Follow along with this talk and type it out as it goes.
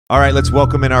All right, let's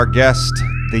welcome in our guest,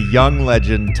 the young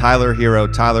legend, Tyler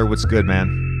Herro. Tyler, what's good,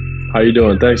 man? How you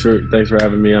doing? Thanks for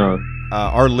having me on.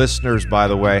 Our listeners, by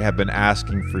the way, have been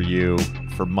asking for you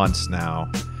for months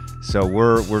now, so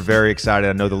we're very excited.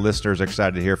 I know the listeners are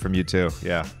excited to hear from you too.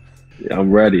 Yeah,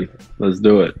 I'm ready. Let's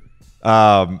do it.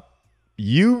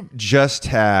 You just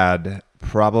had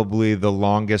probably the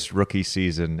longest rookie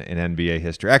season in NBA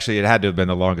history. Actually, it had to have been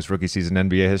the longest rookie season in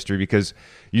NBA history because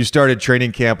you started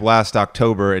training camp last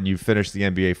October and you finished the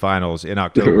NBA Finals in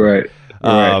October. Right.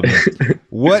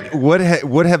 What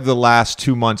have the last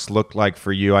 2 months looked like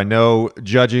for you? I know,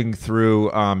 judging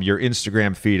through your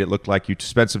Instagram feed, it looked like you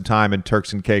spent some time in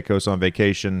Turks and Caicos on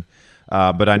vacation.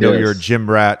 But I know you're a gym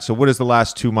rat. So what does the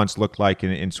last 2 months look like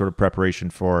in sort of preparation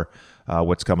for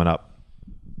what's coming up?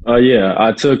 Yeah,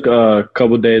 I took a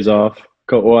couple of days off.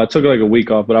 Well, I took like a week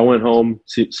off, but I went home,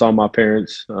 saw my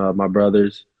parents, my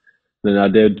brothers. Then I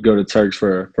did go to Turks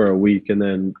for a week. And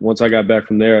then once I got back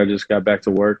from there, I just got back to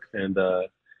work. And,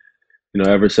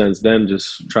 ever since then,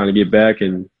 just trying to get back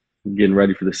and getting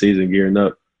ready for the season, gearing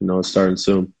up. It's starting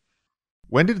soon.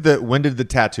 When did the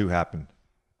tattoo happen?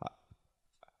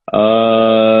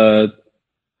 Right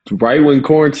when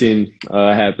quarantine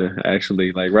happened,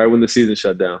 actually, like right when the season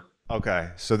shut down. Okay,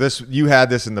 so you had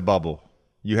this in the bubble.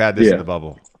 You had this in the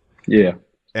bubble. Yeah.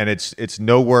 And it's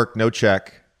no work, no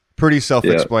check. Pretty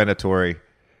self-explanatory.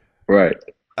 Right.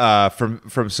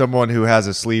 From someone who has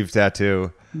a sleeve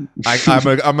tattoo,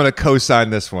 I'm gonna co-sign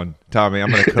this one, Tommy. I'm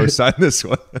gonna co-sign this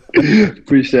one.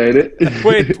 Appreciate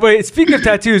it. Wait. Speaking of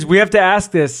tattoos, we have to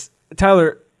ask this,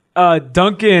 Tyler.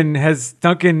 Duncan,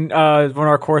 one of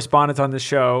our correspondents on the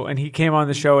show, and he came on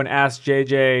the show and asked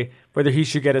JJ whether he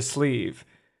should get a sleeve.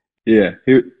 Yeah,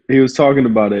 he was talking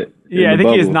about it. Yeah, I think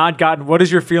he has not gotten. What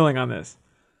is your feeling on this?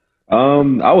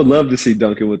 I would love to see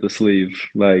Duncan with the sleeve.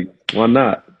 Like, why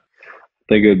not? I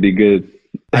think it would be good.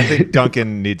 I think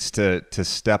Duncan needs to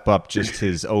step up just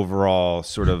his overall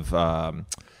sort of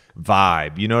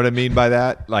vibe. You know what I mean by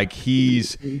that? Like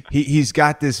he's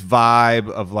got this vibe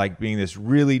of like being this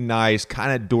really nice,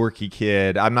 kind of dorky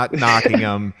kid. I'm not knocking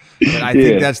him, but I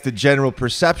think that's the general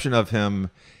perception of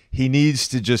him. He needs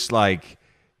to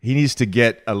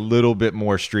get a little bit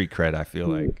more street cred, I feel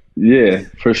like. Yeah,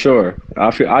 for sure.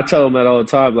 I tell him that all the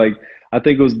time. Like, I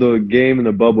think it was the game in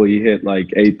the bubble, he hit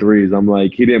like 8 threes. I'm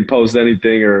like, he didn't post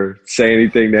anything or say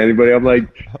anything to anybody. I'm like,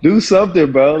 do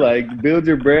something, bro. Like, build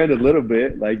your brand a little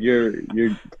bit. Like, you're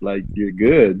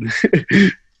good.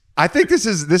 I think this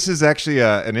is actually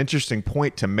an interesting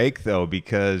point to make, though,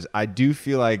 because I do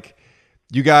feel like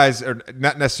you guys are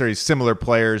not necessarily similar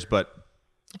players, but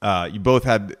you both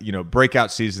had,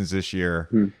 breakout seasons this year.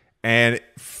 And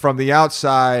from the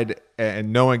outside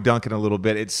and knowing Duncan a little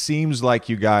bit, it seems like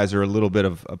you guys are a little bit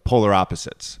of polar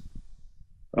opposites.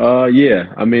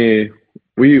 Yeah. I mean,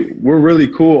 we're really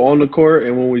cool on the court,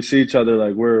 and when we see each other,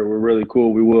 like we're really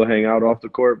cool. We will hang out off the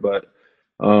court, but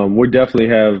we definitely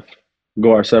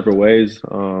go our separate ways.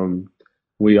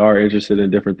 We are interested in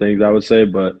different things, I would say,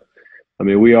 but I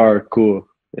mean, we are cool.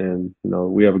 And,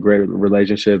 we have a great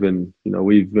relationship, and,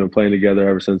 we've been playing together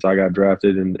ever since I got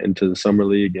drafted into the summer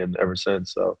league and ever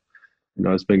since. So,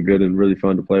 it's been good and really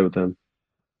fun to play with him.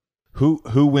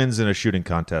 Who wins in a shooting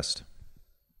contest?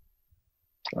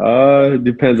 It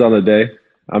depends on the day.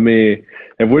 I mean,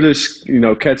 if we're just,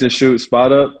 catch and shoot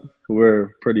spot up,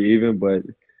 we're pretty even, but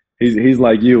he's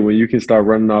like you. When you can start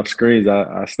running off screens,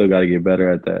 I still got to get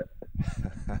better at that.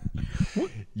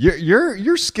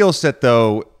 Your skill set,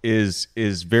 though, is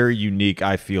very unique,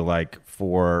 I feel like,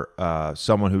 for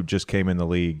someone who just came in the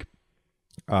league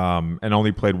and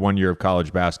only played 1 year of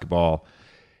college basketball.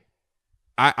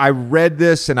 I read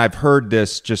this and I've heard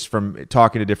this just from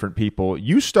talking to different people.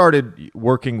 You started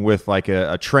working with like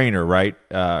a trainer, right?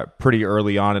 Pretty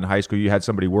early on in high school. You had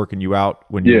somebody working you out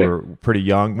when you were pretty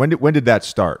young. When did that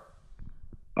start?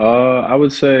 I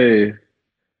would say,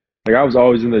 like, I was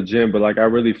always in the gym, but like I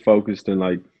really focused and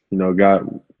like, got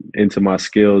into my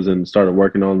skills and started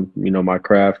working on, my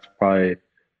craft probably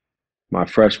my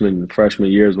freshman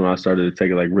years when I started to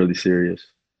take it like really serious.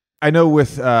 I know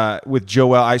with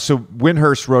Joel, so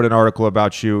Windhurst wrote an article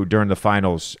about you during the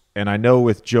finals, and I know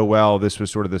with Joel this was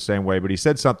sort of the same way, but he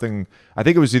said something, I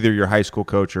think it was either your high school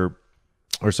coach or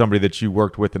somebody that you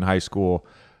worked with in high school.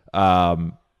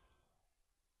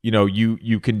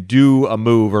 You can do a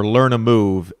move or learn a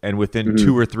move, and within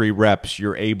 2 or 3 reps,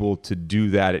 you're able to do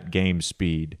that at game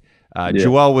speed.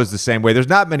 Joel was the same way. There's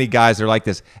not many guys that are like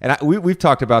this. And we've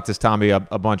talked about this, Tommy, a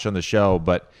bunch on the show,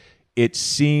 but it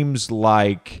seems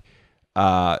like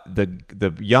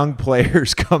the young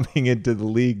players coming into the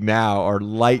league now are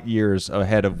light years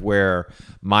ahead of where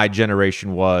my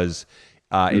generation was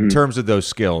in terms of those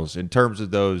skills, in terms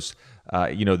of those,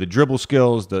 the dribble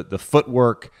skills, the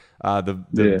footwork. The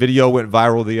video went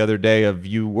viral the other day of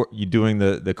you doing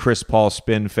the Chris Paul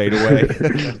spin fadeaway.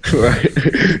 Right.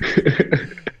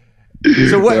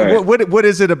 So what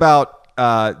is it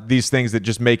about these things that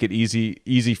just make it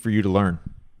easy for you to learn?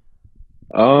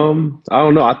 I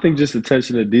don't know. I think just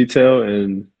attention to detail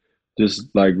and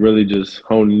just like really just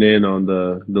honing in on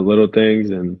the little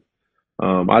things. And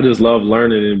I just love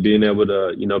learning and being able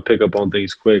to, pick up on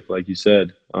things quick, like you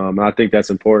said. I think that's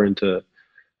important to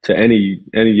any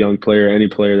young player, any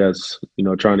player that's,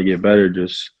 trying to get better.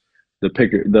 Just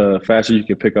the faster you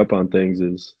can pick up on things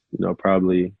is,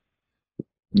 probably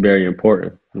very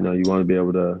important. You want to be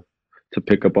able to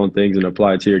pick up on things and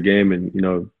apply it to your game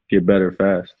and, get better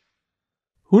fast.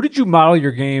 Who did you model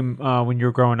your game when you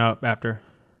were growing up after?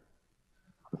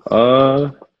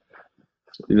 I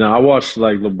watched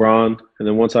like LeBron, and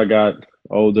then once I got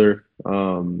older,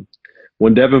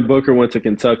 when Devin Booker went to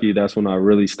Kentucky, that's when I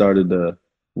really started to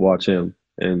watch him,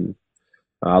 and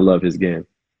I love his game.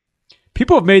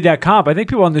 People have made that comp. I think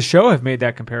people on the show have made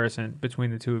that comparison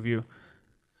between the two of you.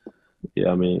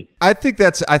 Yeah, I think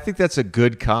that's a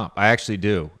good comp. I actually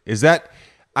do. Is that?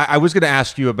 I was going to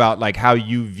ask you about like how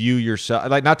you view yourself,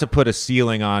 like not to put a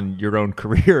ceiling on your own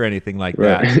career or anything like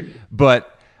that,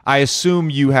 but I assume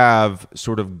you have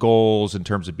sort of goals in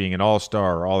terms of being an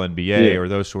all-star or all-NBA or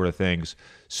those sort of things.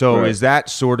 So is that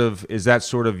sort of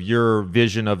your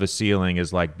vision of a ceiling,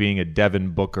 is like being a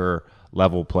Devin Booker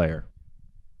level player?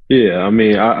 Yeah,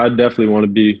 I definitely want to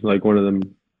be like one of them,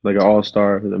 like an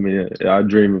all-star. I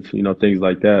dream of, things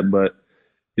like that, but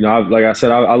like I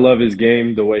said, I love his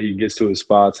game, the way he gets to his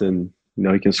spots, and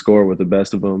he can score with the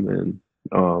best of them.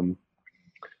 And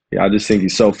I just think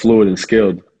he's so fluid and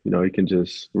skilled. He can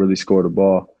just really score the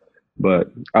ball.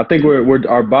 But I think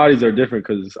our bodies are different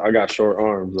because I got short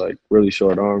arms, like really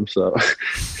short arms. So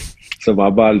so my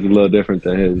body's a little different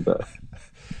than his, though.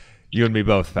 You and me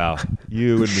both, pal.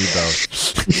 You and me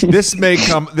both. This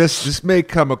may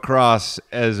come across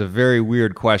as a very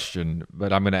weird question,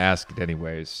 but I'm going to ask it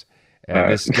anyways.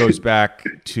 And this goes back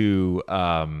to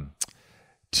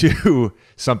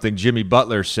something Jimmy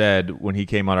Butler said when he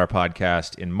came on our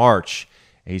podcast in March.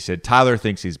 He said, Tyler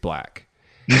thinks he's black.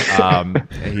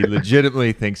 And he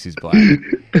legitimately thinks he's black.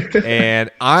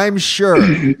 And I'm sure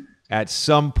at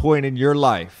some point in your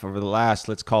life over the last,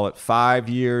 let's call it 5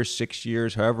 years, 6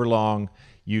 years, however long,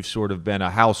 you've sort of been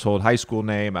a household high school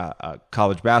name, a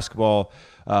college basketball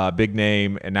big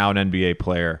name, and now an NBA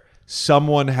player.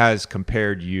 Someone has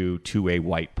compared you to a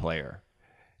white player.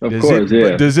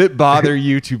 Does it bother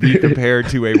you to be compared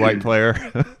to a white player?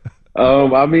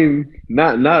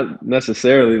 Not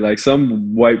necessarily. Like,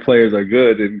 some white players are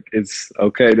good, and it's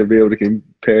okay to be able to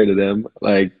compare to them.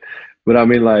 Like, but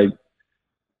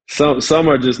some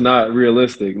are just not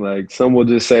realistic. Like, some will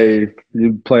just say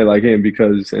you play like him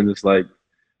and it's like,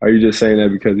 are you just saying that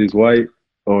because he's white,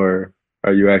 or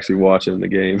are you actually watching the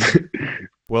game?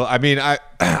 Well,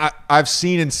 I've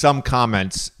seen in some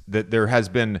comments that there has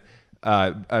been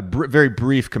a very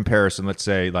brief comparison. Let's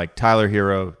say like Tyler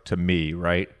Herro to me,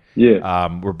 right? Yeah.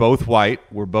 We're both white.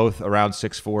 We're both around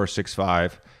 6'4",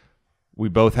 6'5". We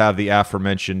both have the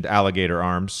aforementioned alligator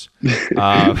arms,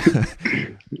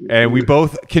 and we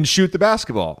both can shoot the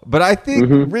basketball. But I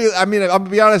think, I'm gonna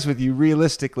be honest with you.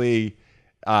 Realistically,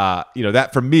 that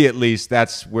for me at least,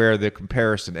 that's where the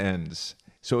comparison ends.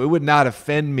 So it would not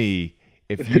offend me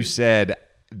if you said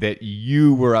that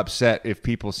you were upset if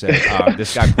people said,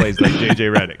 this guy plays like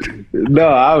JJ Redick. No,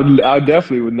 I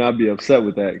definitely would not be upset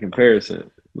with that comparison.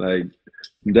 Like,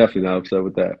 I'm definitely not upset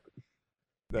with that.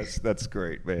 That's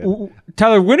great, man.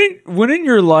 Tyler, when in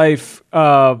your life,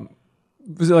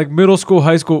 was it like middle school,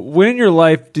 high school, when in your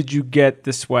life did you get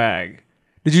the swag?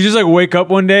 Did you just like wake up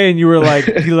one day and you were like,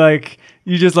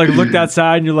 you just like looked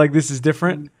outside and you're like, this is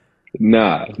different?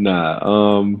 Nah.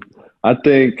 I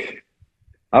think,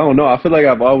 I don't know. I feel like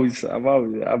I've always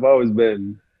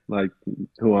been like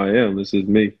who I am. This is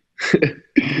me.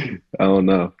 I don't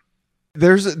know.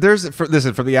 Listen,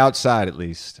 from the outside, at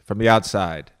least from the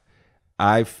outside,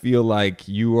 I feel like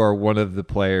you are one of the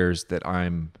players that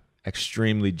I'm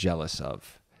extremely jealous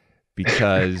of,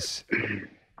 because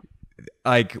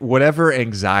like whatever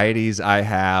anxieties I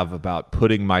have about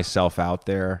putting myself out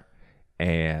there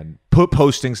and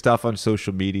posting stuff on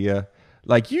social media,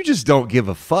 like you just don't give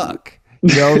a fuck.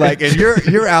 Like, and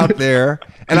you're out there,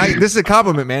 and this is a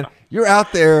compliment, man. You're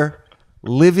out there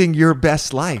living your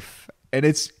best life, and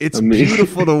it's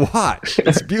beautiful to watch.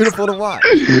 It's beautiful to watch.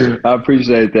 I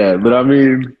appreciate that, but I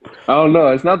don't know.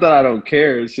 It's not that I don't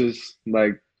care. It's just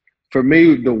like, for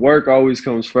me, the work always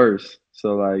comes first.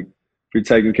 So like, you're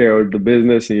taking care of the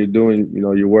business and you're doing,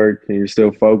 your work and you're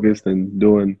still focused and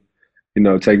doing,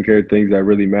 taking care of things that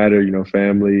really matter,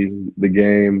 family, the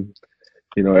game,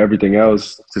 everything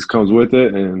else just comes with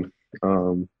it. And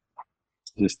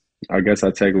just, I guess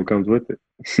I take what comes with it.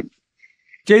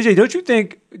 JJ, don't you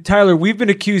think, Tyler, we've been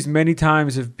accused many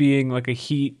times of being like a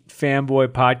Heat fanboy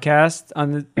podcast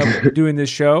of doing this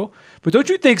show, but don't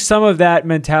you think some of that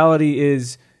mentality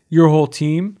is your whole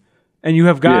team? And you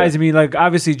have guys, I mean, like,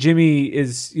 obviously Jimmy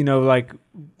is, like,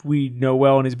 we know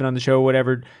well and he's been on the show,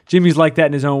 whatever. Jimmy's like that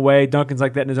in his own way. Duncan's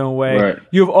like that in his own way. Right.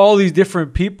 You have all these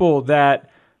different people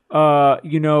that,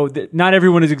 that not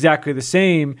everyone is exactly the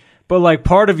same, but like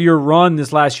part of your run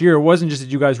this last year, it wasn't just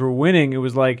that you guys were winning. It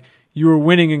was like you were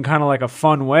winning in kind of like a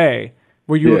fun way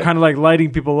where you were kind of like lighting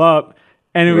people up.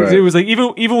 And it was like,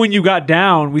 even when you got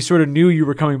down, we sort of knew you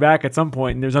were coming back at some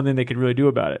point and there's nothing they could really do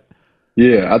about it.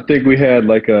 Yeah, I think we had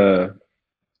like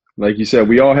you said,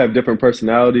 we all have different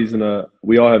personalities and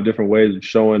we all have different ways of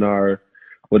showing our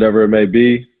whatever it may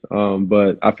be.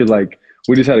 But I feel like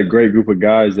we just had a great group of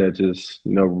guys that just,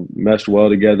 meshed well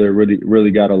together, really,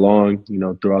 really got along,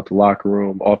 throughout the locker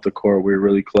room, off the court, we were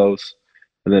really close.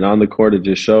 And then on the court, it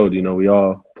just showed, we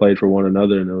all played for one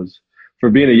another. And it was, for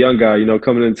being a young guy,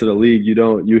 coming into the league,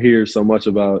 you hear so much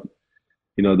about,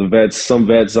 the vets. Some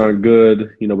vets aren't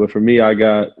good, but for me, I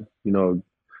got,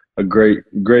 a great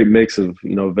mix of,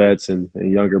 vets and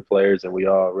younger players, and we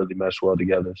all really meshed well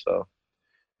together. So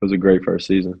it was a great first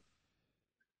season.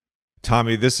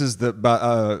 Tommy, this is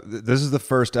the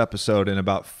first episode in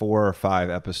about 4 or 5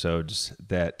 episodes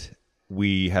that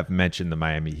we have mentioned the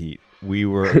Miami Heat. We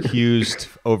were accused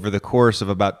over the course of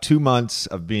about 2 months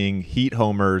of being Heat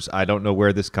homers. I don't know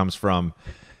where this comes from.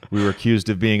 We were accused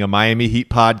of being a Miami Heat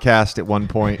podcast at one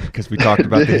point because we talked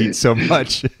about the Heat so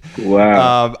much.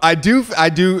 Wow. I do.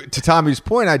 To Tommy's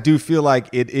point, I do feel like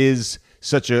it is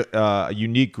such a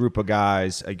unique group of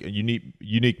guys, a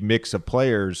unique mix of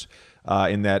players,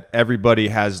 in that everybody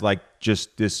has like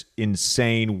just this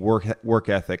insane work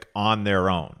ethic on their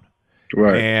own.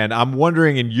 Right. And I'm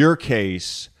wondering, in your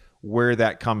case, where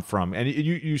that come from. And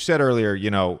you said earlier,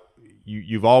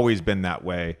 you've always been that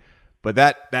way. But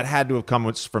that had to have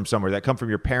come from somewhere. That come from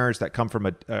your parents. That come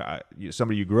from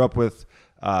somebody you grew up with.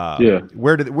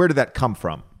 Where did that come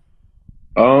from?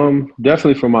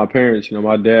 Definitely from my parents.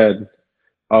 My dad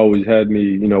always had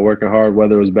me, working hard,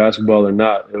 whether it was basketball or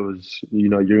not. It was,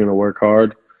 you're going to work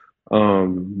hard.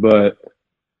 But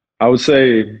I would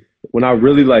say when I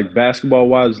really like basketball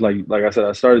wise, like I said,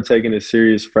 I started taking it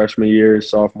serious freshman year,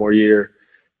 sophomore year.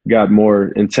 Got more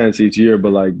intense each year,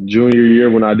 but like senior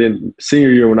year when I didn't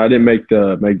make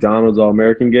the McDonald's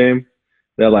All-American game,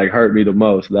 that like hurt me the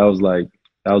most. That was like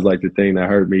the thing that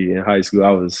hurt me in high school.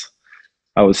 I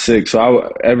was sick,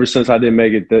 so ever since I didn't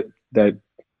make it that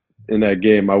in that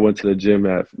game, I went to the gym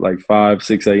at like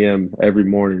 5-6 a.m. every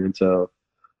morning until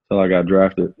I got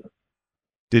drafted.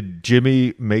 Did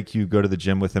Jimmy make you go to the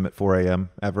gym with him at 4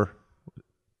 a.m. ever?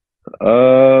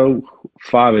 5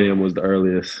 a.m. was the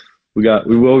earliest. We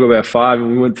woke up at 5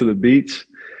 and we went to the beach.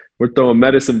 We're throwing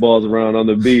medicine balls around on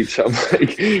the beach. I'm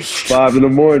like 5 in the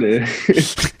morning.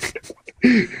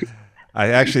 I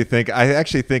actually think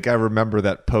I remember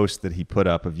that post that he put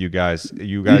up of you guys.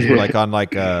 You guys were like on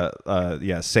like a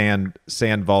sand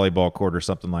volleyball court or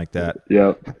something like that.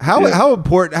 Yeah. How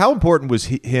important was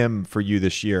him for you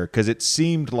this year? Because it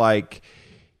seemed like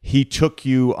he took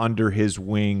you under his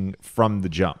wing from the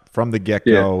jump, from the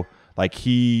get-go. Yeah. Like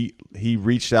he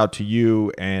reached out to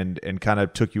you and kind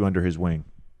of took you under his wing.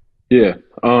 Yeah.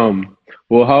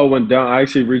 Well, how it went down, I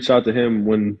actually reached out to him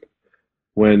when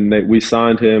we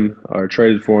signed him or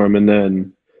traded for him, and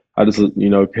then I just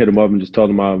hit him up and just told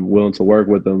him I'm willing to work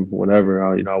with him whenever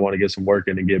I want to get some work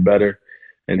in and get better.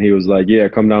 And he was like, "Yeah,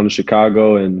 come down to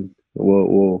Chicago and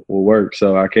we'll work."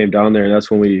 So I came down there, and that's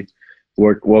when we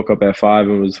woke up at 5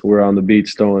 and we were on the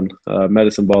beach throwing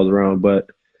medicine balls around, but.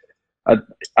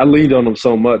 I leaned on him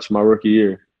so much my rookie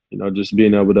year, just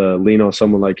being able to lean on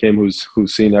someone like him who's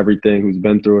seen everything, who's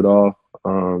been through it all,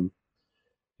 and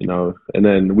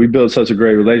then we built such a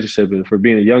great relationship. And for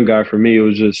being a young guy, for me, it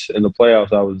was just in the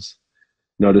playoffs, I was,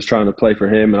 just trying to play for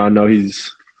him. And I know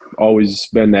he's always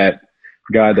been that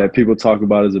guy that people talk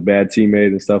about as a bad teammate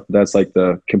and stuff, but that's like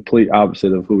the complete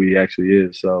opposite of who he actually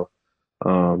is. So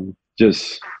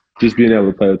just being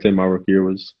able to play with him my rookie year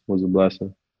was a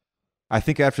blessing. I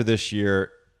think after this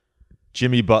year,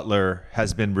 Jimmy Butler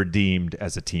has been redeemed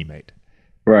as a teammate.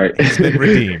 Right. He's been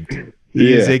redeemed.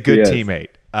 He is a good teammate.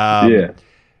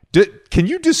 Can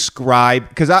you describe,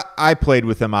 because I played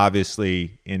with him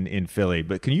obviously in Philly,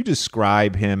 but can you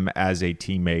describe him as a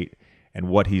teammate and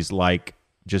what he's like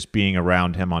just being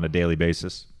around him on a daily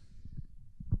basis?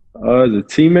 As a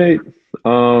teammate,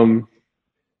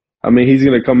 I mean, he's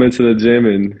gonna come into the gym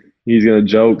and he's gonna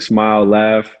joke, smile,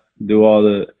 laugh, do all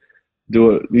the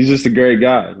do it. He's just a great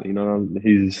guy.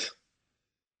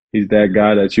 He's that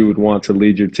guy that you would want to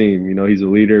lead your team. He's a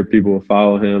leader. People will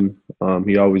follow him.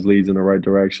 He always leads in the right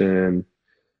direction.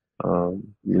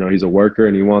 And he's a worker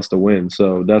and he wants to win.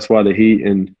 So that's why the Heat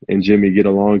and Jimmy get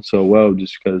along so well,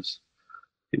 just because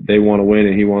they want to win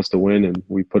and he wants to win, and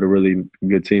we put a really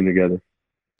good team together.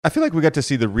 I feel like we got to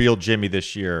see the real Jimmy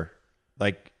this year.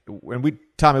 Like when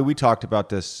Tommy, we talked about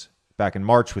this back in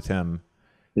March with him.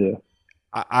 Yeah.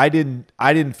 I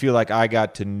didn't feel like I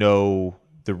got to know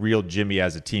the real Jimmy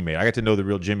as a teammate. I got to know the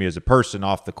real Jimmy as a person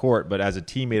off the court, but as a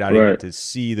teammate, I didn't get to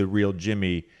see the real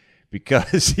Jimmy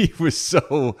because he was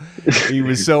so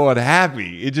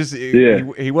unhappy.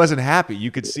 He wasn't happy.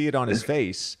 You could see it on his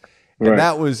face. And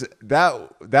that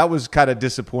was kind of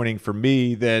disappointing for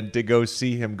me then to go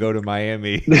see him go to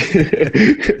Miami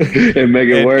and make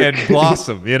it work and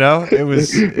blossom. It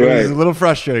was a little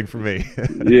frustrating for me.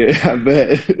 Yeah, I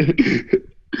bet.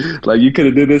 Like you could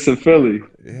have did this in Philly.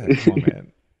 Yeah, come on,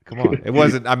 man. Come on. It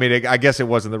wasn't. I mean, I guess it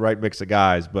wasn't the right mix of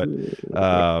guys, but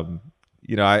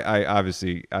I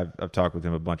obviously I've talked with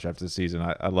him a bunch after the season.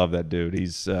 I love that dude.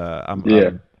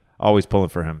 I'm always pulling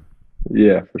for him.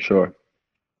 Yeah, for sure.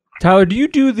 Tyler, do you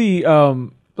do the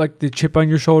like the chip on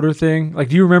your shoulder thing? Like,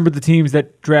 do you remember the teams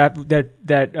that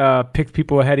picked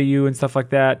people ahead of you and stuff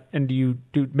like that? And do you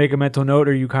make a mental note,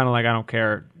 or are you kind of like, I don't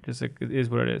care, just like, it is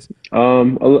what it is?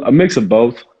 A mix of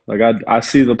both. Like I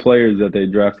see the players that they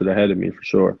drafted ahead of me for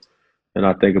sure, and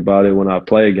I think about it when I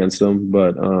play against them.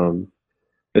 But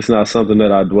it's not something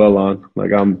that I dwell on.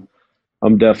 Like I'm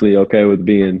definitely okay with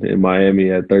being in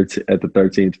Miami at the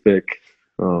 13th pick.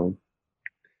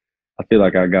 I feel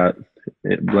like I got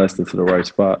blessed into the right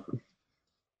spot.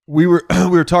 We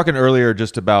were talking earlier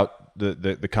just about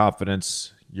the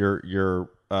confidence. Your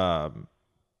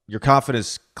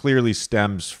confidence clearly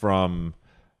stems from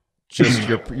just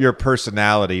your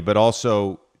personality, but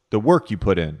also the work you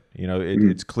put in.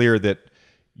 It's clear that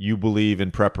you believe in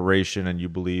preparation and you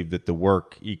believe that the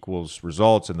work equals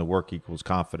results and the work equals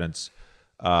confidence.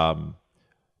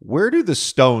 Where do the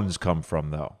stones come from,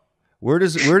 though? Where do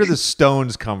the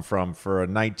stones come from for a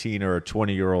 19 or a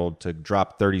 20-year-old to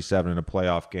drop 37 in a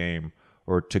playoff game,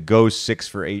 or to go 6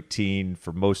 for 18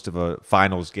 for most of a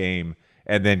finals game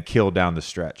and then kill down the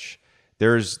stretch?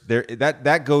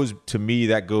 That goes, to me,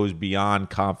 that goes beyond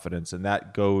confidence, and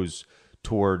that goes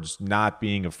towards not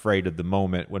being afraid of the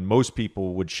moment when most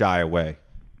people would shy away.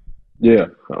 Yeah.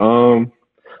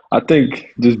 I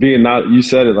think just you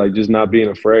said it, like just not being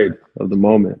afraid of the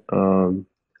moment.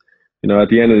 At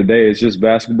the end of the day, it's just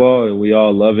basketball, and we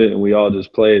all love it, and we all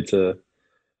just play it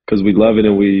because we love it,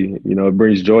 and it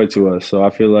brings joy to us. So I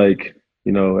feel like,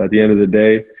 at the end of the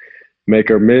day, make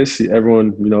or miss,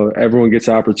 everyone gets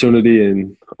opportunity,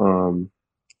 and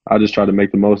I just try to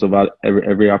make the most of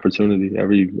every opportunity,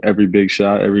 every big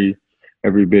shot, every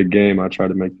big game. I try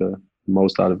to make the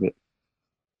most out of it.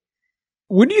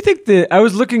 When do you think I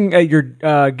was looking at your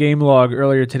game log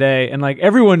earlier today, and like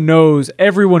everyone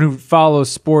who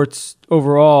follows sports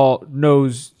overall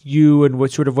knows you and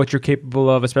what you're capable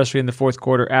of, especially in the fourth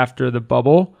quarter after the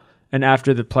bubble and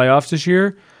after the playoffs this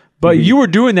year. But you were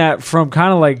doing that from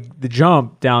kind of like the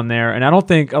jump down there, and I don't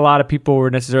think a lot of people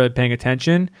were necessarily paying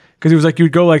attention, because it was like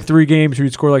you'd go like 3 games where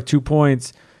you'd score like 2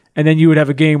 points, and then you would have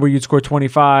a game where you'd score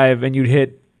 25 and you'd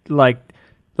hit like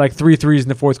 3 threes in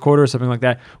the fourth quarter or something like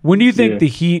that. When do you think the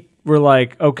Heat were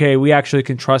like, okay, we actually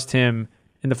can trust him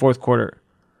in the fourth quarter?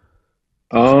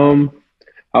 I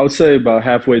would say about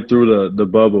halfway through the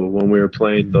bubble, when we were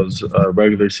playing those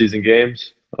regular season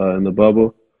games in the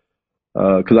bubble.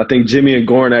 Because I think Jimmy and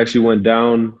Goran actually went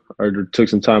down or took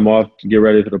some time off to get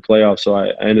ready for the playoffs. So I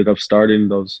ended up starting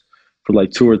those for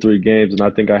like 2 or 3 games. And I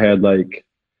think I had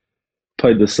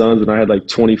played the Suns, and I had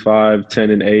 25, 10,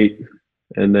 and 8.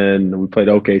 And then we played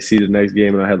OKC the next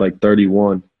game, and I had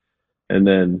 31. And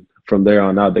then from there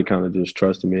on out, they kind of just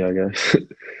trusted me, I guess.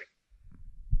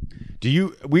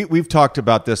 We've talked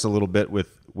about this a little bit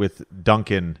with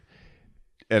Duncan,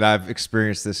 and I've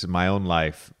experienced this in my own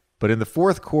life. But in the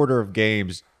fourth quarter of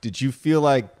games, did you feel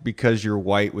like because you're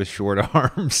white with short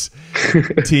arms,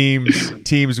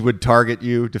 teams would target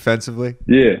you defensively?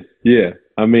 Yeah.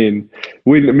 I mean,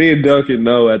 me and Duncan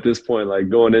know at this point,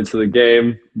 going into the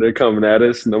game, they're coming at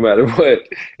us no matter what.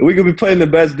 We could be playing the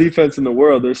best defense in the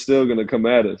world, they're still going to come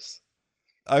at us.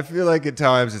 I feel like at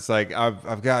times it's like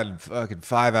I've gotten fucking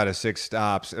 5 out of 6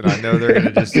 stops, and I know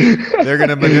they're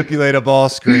gonna manipulate a ball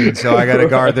screen, so I got to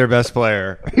guard their best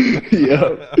player.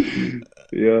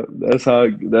 Yeah, that's how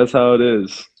it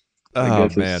is. Oh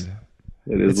man,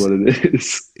 It is what it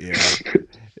is. Yeah.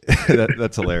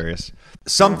 That's hilarious.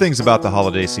 Some things about the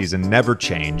holiday season never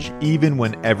change, even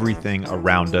when everything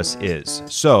around us is.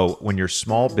 So, when your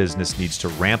small business needs to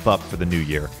ramp up for the new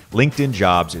year, LinkedIn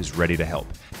Jobs is ready to help.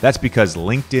 That's because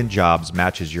LinkedIn Jobs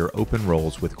matches your open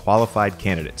roles with qualified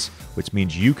candidates, which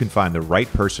means you can find the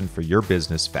right person for your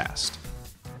business fast.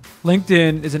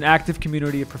 LinkedIn is an active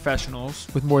community of professionals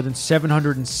with more than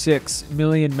 706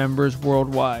 million members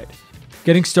worldwide.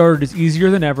 Getting started is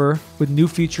easier than ever with new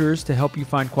features to help you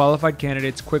find qualified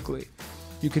candidates quickly.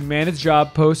 You can manage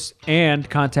job posts and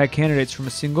contact candidates from a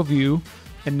single view,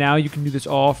 and now you can do this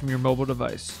all from your mobile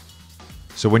device.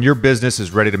 So when your business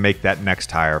is ready to make that next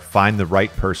hire, find the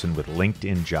right person with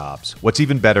LinkedIn Jobs. What's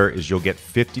even better is you'll get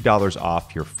 $50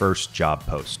 off your first job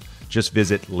post. Just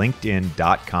visit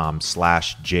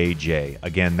linkedin.com/JJ.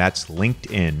 Again, that's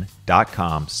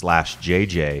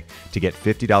linkedin.com/JJ to get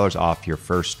 $50 off your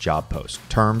first job post.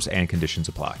 Terms and conditions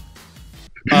apply.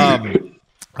 I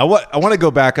want to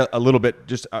go back a little bit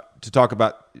just to talk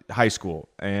about high school.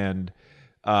 And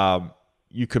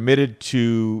you committed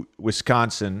to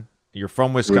Wisconsin. You're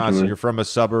from Wisconsin. Originally. You're from a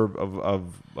suburb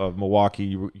of Milwaukee.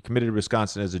 You committed to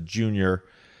Wisconsin as a junior.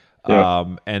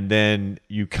 Yeah. And then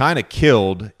you kind of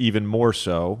killed even more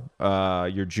so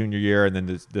your junior year, and then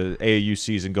the AAU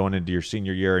season going into your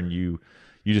senior year, and you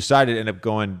decided to end up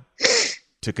going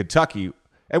to Kentucky.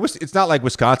 It's not like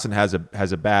Wisconsin has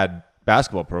a bad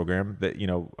basketball program. That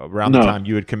around the time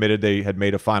you had committed, they had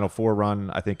made a Final Four run,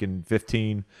 I think in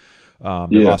 2015.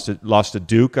 They lost to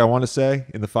Duke, I want to say,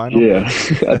 in the final. Yeah,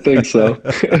 I think so.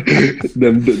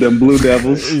 them Blue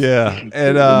Devils. Yeah,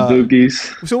 and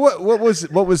Dukies. So what was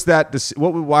that?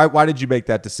 Why did you make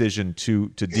that decision to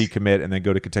decommit and then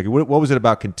go to Kentucky? What was it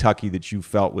about Kentucky that you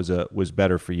felt was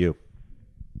better for you?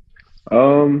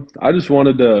 I just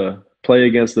wanted to play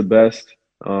against the best,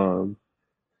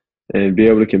 and be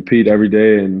able to compete every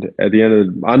day. And at the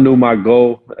end I knew my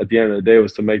goal at the end of the day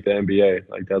was to make the NBA.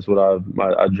 Like that's what I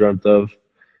dreamt of.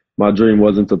 My dream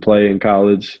wasn't to play in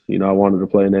college. I wanted to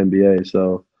play in the NBA.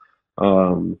 So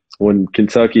when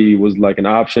Kentucky was like an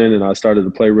option and I started to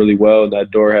play really well,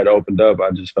 that door had opened up.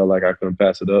 I just felt like I couldn't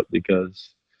pass it up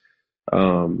because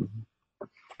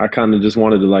I kind of just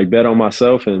wanted to like bet on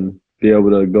myself and be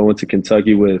able to go into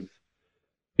Kentucky with,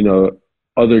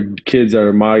 other kids that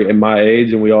are in my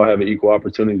age, and we all have an equal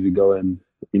opportunity to go and,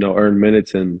 earn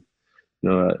minutes. And,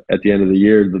 at the end of the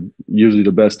year, usually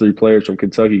the best three players from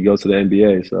Kentucky go to the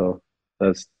NBA. So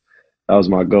that was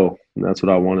my goal, and that's what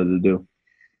I wanted to do.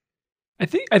 I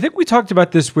think we talked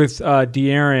about this with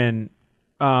De'Aaron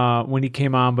when he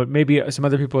came on, but maybe some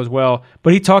other people as well.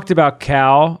 But he talked about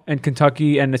Cal and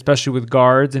Kentucky, and especially with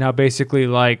guards, and how basically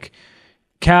like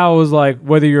Cal is like,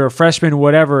 whether you're a freshman,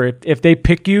 whatever, if they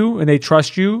pick you and they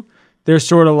trust you, they're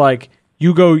sort of like,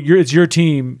 you go, it's your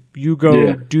team, you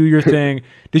go do your thing.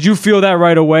 Did you feel that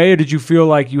right away, or did you feel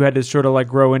like you had to sort of like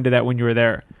grow into that when you were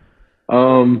there?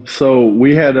 So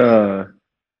we had like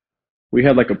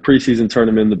a preseason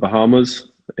tournament in the Bahamas,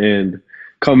 and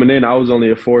coming in, I was only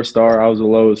a 4-star. I was the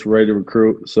lowest rated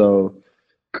recruit. So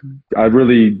I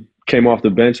really came off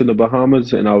the bench in the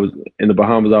Bahamas, and I was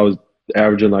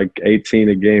averaging like 18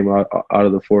 a game out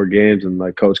of the 4 games. And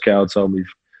like Coach Cal told me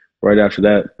right after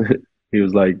that, he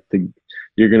was like,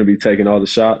 you're going to be taking all the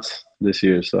shots this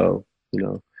year. So,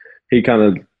 he kind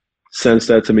of sensed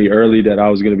that to me early that I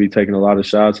was going to be taking a lot of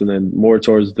shots. And then more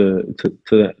towards the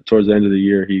end of the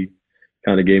year, he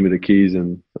kind of gave me the keys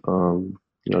and,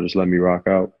 just let me rock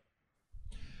out.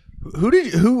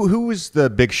 Who was the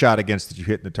big shot against that you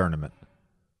hit in the tournament?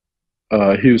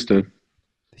 Houston.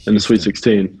 In the Sweet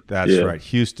 16. That's right.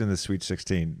 Houston, the Sweet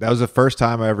 16. That was the first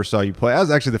time I ever saw you play. That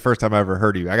was actually the first time I ever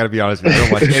heard you. I got to be honest with you. I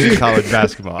don't watch any college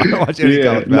basketball. I don't watch any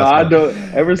college basketball. No, I don't.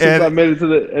 Ever since I made it to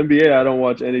the NBA, I don't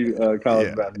watch any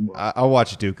college basketball. I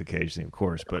watch Duke occasionally, of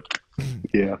course. But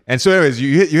yeah. And so anyways,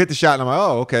 you hit the shot, and I'm like,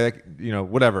 oh, okay.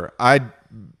 Whatever. I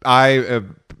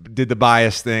did the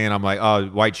bias thing, and I'm like, oh,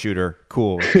 white shooter.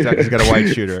 Cool. Kentucky's got a white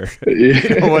shooter.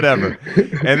 Whatever.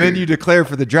 And then you declared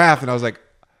for the draft, and I was like,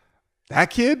 That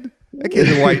kid's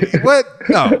a white. What?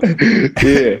 No.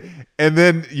 Yeah. And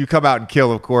then you come out and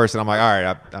kill, of course, and I'm like, all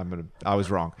right, I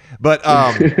was wrong. But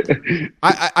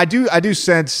I do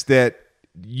sense that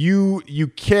you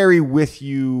carry with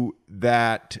you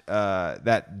that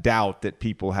doubt that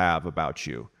people have about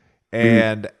you,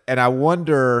 and I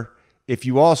wonder if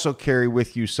you also carry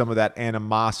with you some of that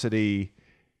animosity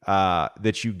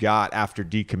that you got after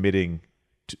decommitting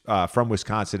from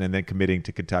Wisconsin and then committing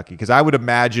to Kentucky, because I would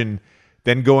imagine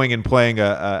then going and playing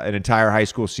an entire high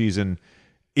school season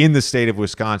in the state of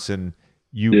Wisconsin,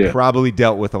 you probably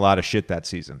dealt with a lot of shit that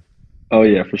season. Oh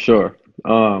yeah, for sure.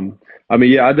 I mean,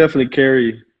 yeah, I definitely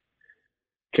carry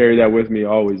that with me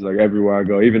always, like everywhere I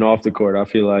go, even off the court. I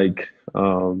feel like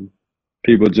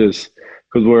people just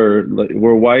because we're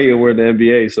white and we're in the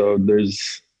NBA, so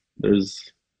there's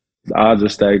the odds are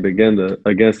stacked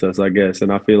against us, I guess.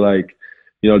 And I feel like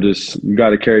just you got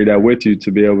to carry that with you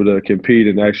to be able to compete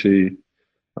and actually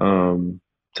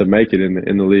to make it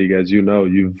in the league. As you know,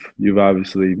 you've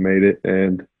obviously made it,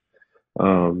 and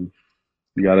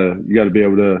you gotta be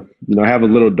able to have a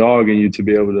little dog in you to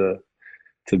be able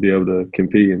to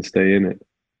compete and stay in it.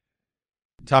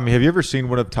 Tommy, have you ever seen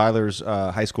one of Tyler's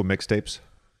high school mixtapes?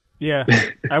 Yeah,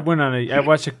 I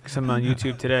watched some on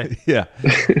YouTube today. Yeah.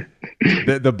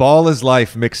 The Ball is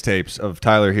Life mixtapes of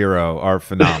Tyler Herro are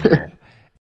phenomenal.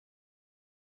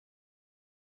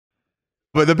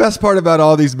 But the best part about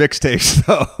all these mixtapes,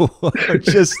 though, are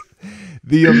just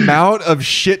the amount of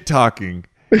shit talking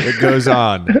that goes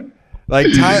on. Like,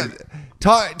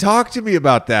 talk to me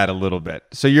about that a little bit.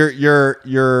 So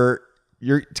you're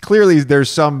clearly there's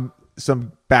some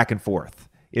back and forth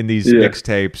in these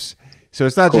mixtapes. So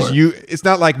it's not just you. It's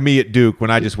not like me at Duke when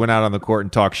I just went out on the court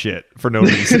and talk shit for no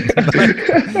reason.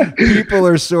 Like, people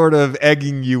are sort of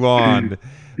egging you on.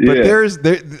 But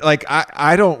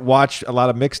I don't watch a lot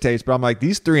of mixtapes, but I'm like,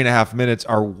 these 3.5 minutes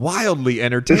are wildly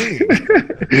entertaining.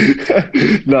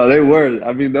 No, they were.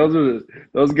 I mean,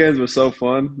 those games were so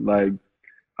fun. Like,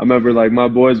 I remember, like, my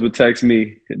boys would text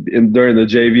me during the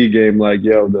JV game, like,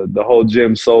 yo, the whole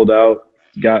gym sold out.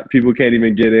 People can't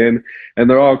even get in, and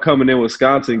they're all coming in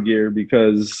Wisconsin gear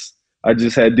because I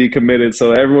just had decommitted.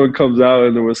 So everyone comes out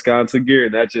in the Wisconsin gear,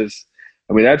 and that just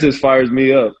fires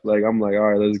me up. Like, I'm like,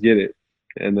 all right, let's get it.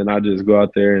 And then I just go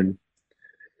out there, and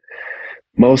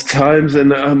most times and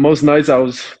most nights I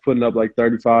was putting up like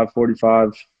 35,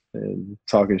 45 and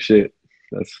talking shit.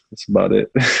 That's about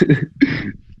it.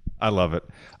 I love it.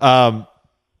 I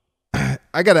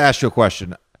got to ask you a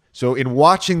question. So in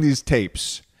watching these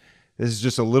tapes, this is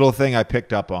just a little thing I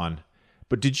picked up on,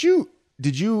 but did you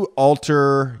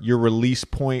alter your release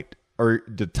point or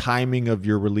the timing of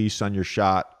your release on your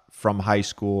shot from high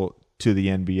school to the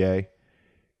NBA?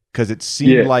 Because it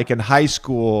seemed like in high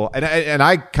school, and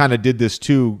I kind of did this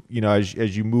too,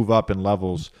 as you move up in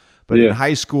levels, but in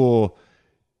high school,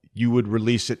 you would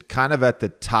release it kind of at the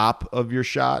top of your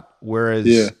shot,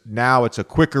 whereas now it's a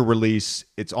quicker release.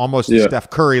 It's almost Steph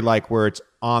Curry like, where it's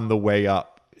on the way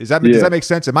up. Does that make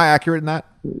sense? Am I accurate in that?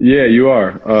 Yeah, you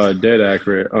are dead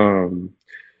accurate.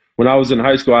 When I was in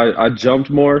high school, I jumped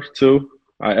more too.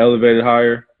 I elevated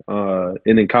higher, and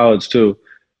in college too.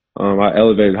 I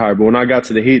elevated higher. But when I got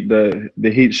to the Heat, the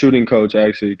Heat shooting coach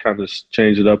actually kind of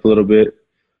changed it up a little bit.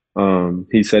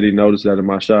 He said he noticed that in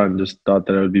my shot and just thought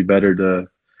that it would be better to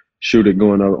shoot it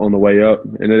going up on the way up.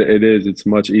 And it is. It's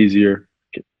much easier.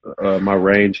 My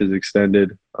range is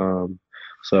extended.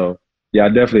 So, yeah, I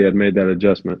definitely had made that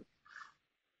adjustment.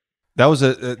 That was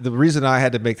the reason I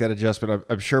had to make that adjustment.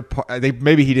 I'm sure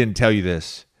maybe he didn't tell you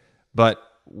this, but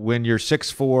when you're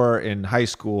 6'4" in high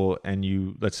school and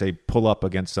you, let's say, pull up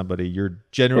against somebody, you're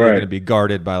generally going to be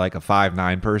guarded by like a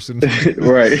 5'9" person.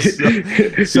 Right.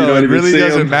 So it really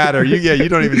doesn't matter. You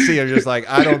don't even see him. You're just like,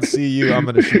 I don't see you. I'm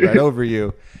going to shoot right over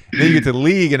you. And then you get to the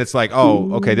league and it's like,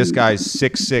 oh, okay, this guy's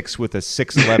 6'6" with a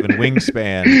 6'11"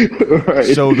 wingspan.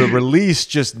 Right. So the release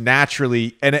just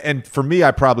naturally, and for me,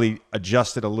 I probably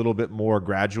adjusted a little bit more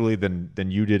gradually than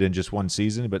you did in just one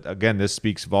season. But again, this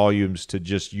speaks volumes to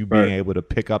just you being able to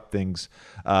pick up things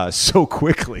so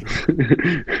quickly.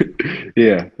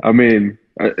 Yeah. I mean,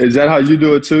 is that how you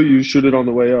do it too? You shoot it on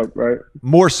the way up, right?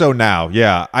 More so now.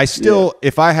 Yeah. I still,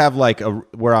 if I have like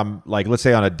where I'm like, let's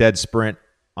say on a dead sprint,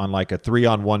 on like a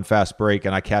 3-on-1 fast break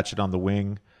and I catch it on the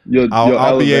wing,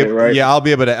 I'll be able, right? I'll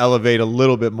be able to elevate a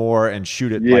little bit more and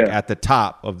shoot it like at the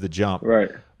top of the jump.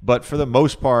 Right. But for the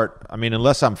most part, I mean,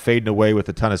 unless I'm fading away with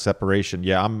a ton of separation,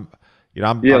 I'm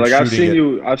like I've seen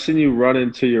you run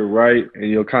into your right and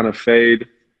you'll kind of fade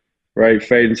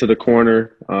into the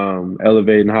corner,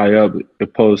 elevating high up,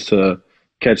 opposed to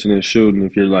catching and shooting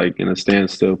if you're like in a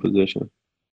standstill position.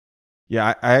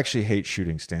 Yeah, I actually hate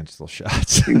shooting standstill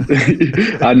shots.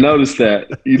 I noticed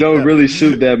that. You don't really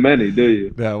shoot that many, do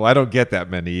you? No, I don't get that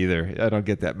many either. I don't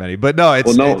get that many. But no,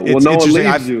 it's no interesting.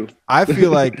 One leaves you. I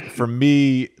feel like for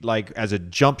me, like as a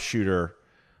jump shooter,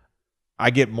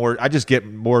 I just get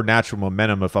more natural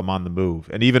momentum if I'm on the move.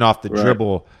 And even off the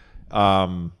dribble,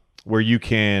 where you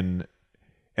can,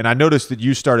 and I noticed that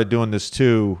you started doing this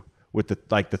too with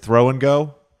the throw and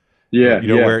go. Yeah,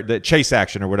 where the chase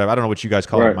action or whatever. I don't know what you guys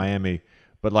call it in Miami,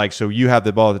 but like, so you have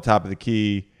the ball at the top of the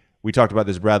key. We talked about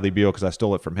this Bradley Beal because I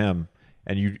stole it from him,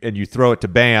 and you throw it to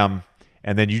Bam,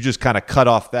 and then you just kind of cut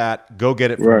off that, go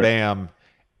get it from Bam,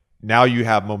 now you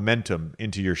have momentum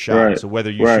into your shot. Right. So whether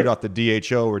you shoot off the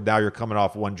DHO or now you're coming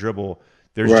off one dribble,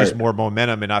 there's just more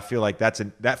momentum. And I feel like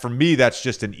that for me, that's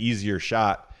just an easier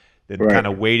shot than kind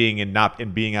of waiting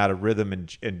and being out of rhythm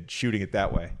and shooting it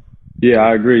that way. Yeah,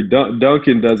 I agree.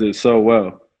 Duncan does it so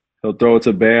well. He'll throw it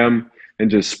to Bam and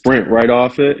just sprint right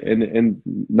off it. And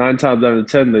 9 times out of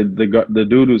 10, the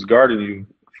dude who's guarding you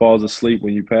falls asleep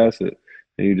when you pass it,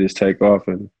 and you just take off.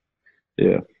 And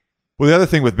yeah. Well, the other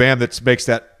thing with Bam that makes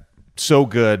that so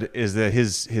good is that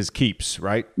his keeps,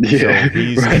 right? Yeah,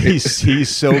 so he's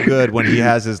so good when he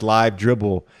has his live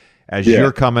dribble as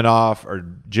you're coming off or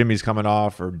Jimmy's coming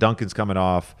off or Duncan's coming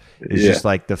off. It's just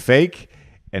like the fake,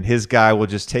 and his guy will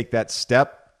just take that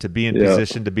step to be in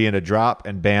position to be in a drop,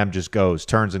 and Bam just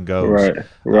turns and goes.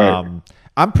 Right.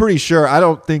 I'm pretty sure I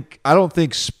don't think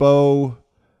Spo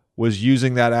was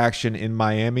using that action in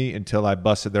Miami until I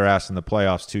busted their ass in the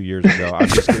playoffs 2 years ago. I'm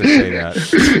just going to say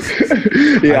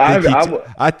that.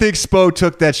 Yeah, I think Spo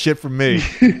took that shit from me.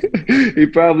 He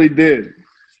probably did.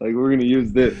 It's like, we're going to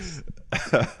use this.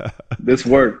 This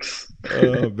works.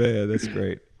 Oh man, that's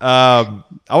great. I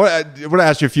want to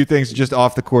ask you a few things just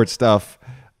off the court stuff.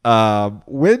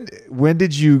 When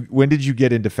did you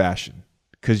get into fashion?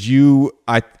 Because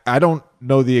I don't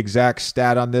know the exact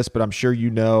stat on this, but I'm sure you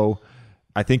know.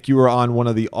 I think you were on one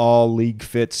of the all league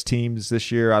fits teams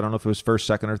this year. I don't know if it was first,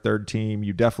 second, or third team.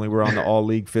 You definitely were on the all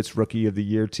league fits rookie of the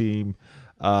year team.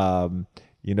 You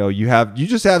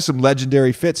just have some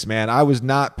legendary fits, man. I was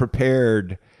not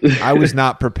prepared. I was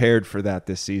not prepared for that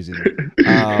this season.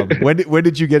 When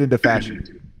did you get into fashion?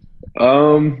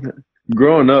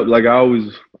 Growing up, like I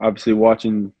was obviously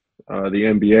watching the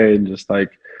NBA, and just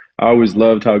like I always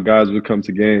loved how guys would come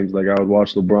to games. Like I would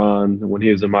watch LeBron when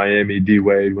he was in Miami, D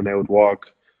Wade when they would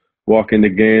walk into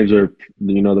games, or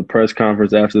the press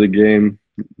conference after the game.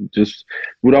 Just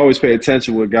would always pay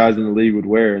attention what guys in the league would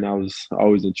wear, and I was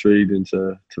always intrigued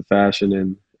into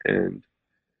fashion and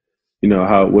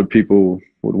what people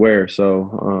would wear.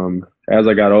 So as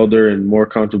I got older and more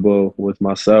comfortable with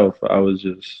myself, I was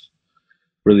just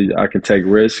really, I could take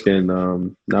risk and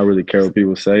not really care what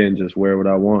people say and just wear what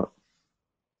I want.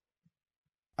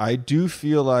 I do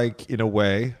feel like, in a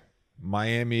way,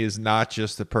 Miami is not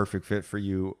just the perfect fit for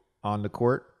you on the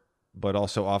court, but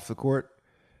also off the court.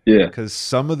 Yeah. Because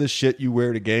some of the shit you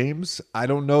wear to games, I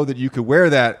don't know that you could wear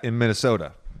that in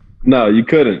Minnesota. No, you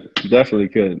couldn't. Definitely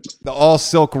couldn't. The all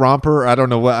silk romper,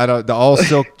 the all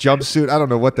silk jumpsuit, I don't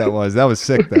know what that was. That was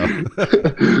sick though.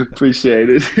 Appreciate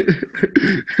it.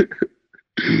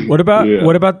 What about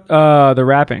the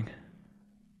rapping?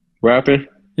 Rapping?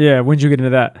 Yeah, when did you get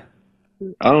into that?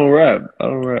 I don't rap.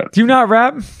 Do you not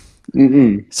rap?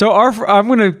 Mm-mm. So I'm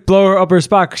going to blow her up her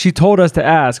spot because she told us to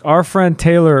ask. Our friend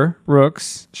Taylor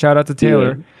Rooks, shout out to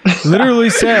Taylor, literally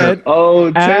said,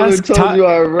 "Oh, Taylor told you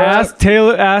I rap."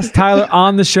 Ask Tyler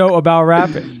on the show about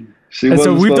rapping. She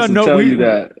wasn't supposed to tell you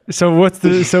that. So what's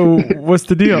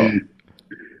the deal?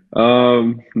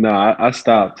 No, I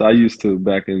stopped. I used to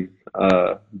back in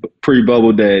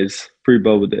pre-bubble days.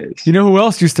 You know who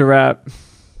else used to rap?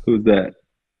 Who's that?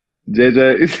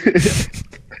 JJ.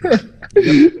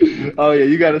 Oh yeah,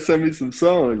 you gotta send me some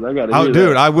songs. I gotta.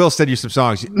 Dude, I will send you some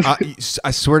songs.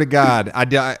 I swear to God,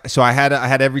 I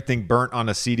had everything burnt on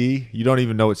a CD. You don't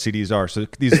even know what CDs are. So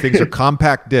these things are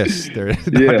compact discs. I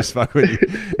just fuck with you.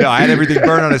 No, I had everything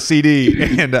burnt on a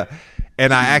CD, and I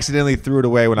accidentally threw it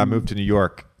away when I moved to New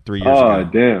York 3 years ago. Oh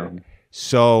damn.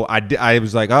 So I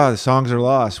was like, the songs are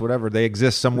lost, whatever. They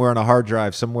exist somewhere on a hard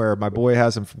drive somewhere. My boy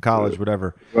has them from college,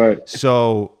 whatever. Right.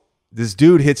 So this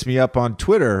dude hits me up on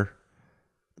Twitter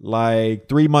like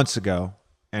 3 months ago,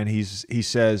 and he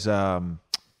says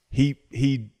he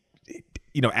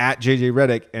at JJ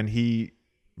Redick, and he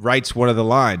writes one of the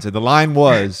lines, and the line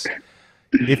was,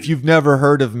 "If you've never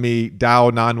heard of me,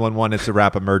 dial 911. It's a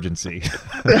rap emergency."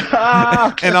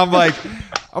 And I'm like,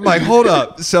 hold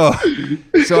up. So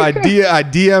I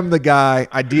DM the guy.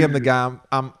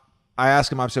 I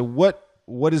ask him. I said,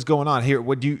 what is going on here?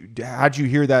 How'd you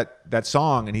hear that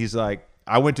song? And he's like,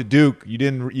 I went to Duke. You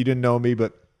didn't know me,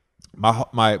 but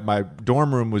my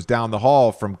dorm room was down the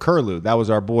hall from Curlew. That was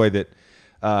our boy that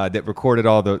recorded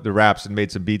all the raps and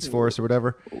made some beats for us or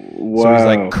whatever. Wow. So he's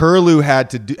like, Curlew had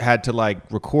to like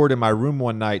record in my room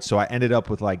one night. So I ended up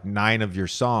with like 9 of your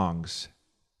songs.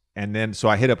 And then, so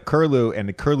I hit up Curlew,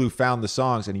 and Curlew found the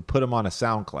songs, and he put them on a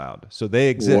SoundCloud. So they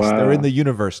exist. Wow. They're in the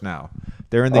universe now.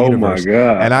 They're in the universe. Oh my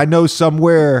God. And I know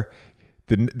somewhere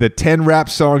the 10 rap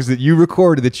songs that you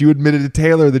recorded, that you admitted to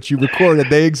Taylor that you recorded,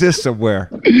 they exist somewhere.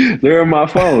 They're in my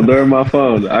phone.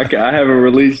 I haven't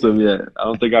released them yet. I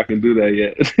don't think I can do that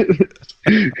yet.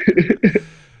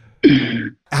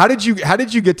 How did you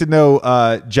get to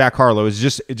know Jack Harlow?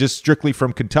 Is it just strictly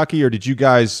from Kentucky, or did you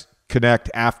guys connect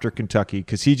after Kentucky?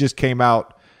 Because he just came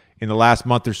out in the last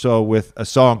month or so with a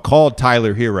song called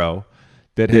Tyler Herro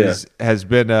that has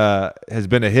been a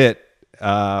hit.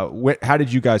 How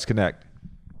did you guys connect?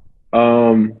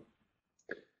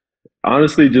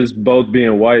 Honestly, just both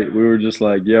being white, we were just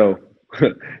like, yo,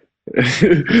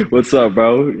 what's up,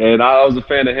 bro? And I was a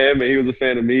fan of him and he was a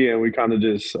fan of me, and we kind of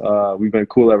just we've been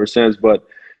cool ever since. But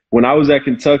when I was at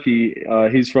Kentucky,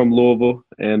 he's from Louisville,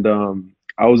 and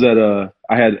I was at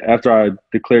after I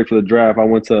declared for the draft, I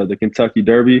went to the Kentucky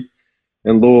Derby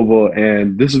in Louisville,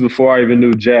 and this is before I even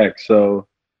knew Jack. So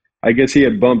I guess he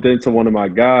had bumped into one of my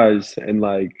guys, and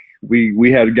like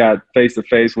we had got face to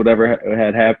face, whatever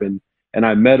had happened. And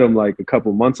I met him like a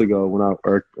couple months ago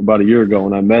or about a year ago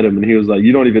when I met him, and he was like,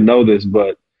 "You don't even know this,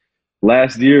 but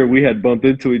last year we had bumped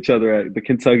into each other at the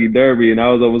Kentucky Derby, and I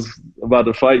was almost about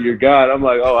to fight your guy." And I'm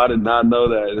like, "Oh, I did not know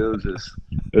that."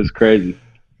 It was crazy.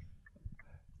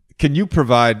 Can you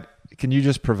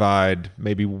just provide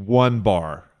maybe one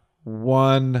bar,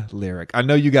 one lyric? I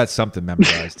know you got something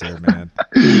memorized here, man.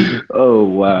 Oh,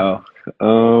 wow.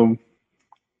 I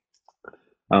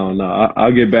don't know.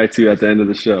 I'll get back to you at the end of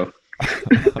the show.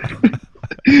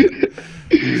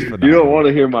 You don't want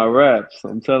to hear my raps.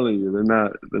 I'm telling you, they're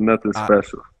nothing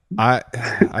special. I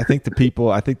think the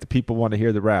people want to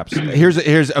hear the raps.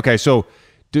 Here's okay. So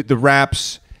the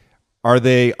raps, are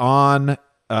they on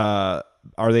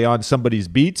somebody's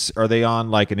beats? Are they on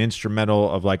like an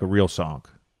instrumental of like a real song?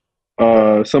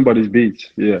 Somebody's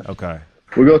beats. Yeah. Okay.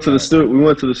 We went to the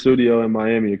studio in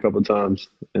Miami a couple times,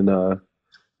 and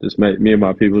me and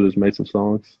my people just made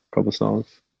a couple songs.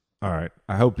 All right.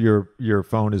 I hope your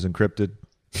phone is encrypted.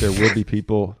 There will be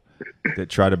people that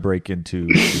try to break into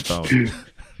your phone.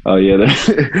 Oh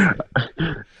yeah.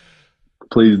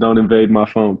 Please don't invade my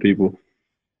phone, people.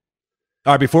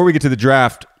 All right. Before we get to the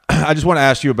draft, I just want to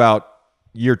ask you about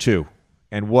year 2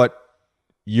 and what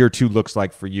year 2 looks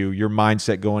like for you. Your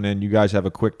mindset going in. You guys have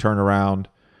a quick turnaround.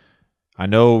 I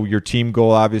know your team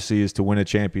goal obviously is to win a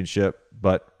championship,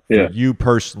 but for you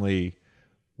personally,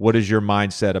 what is your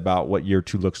mindset about what year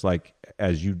 2 looks like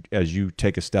as you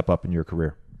take a step up in your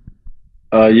career?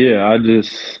 I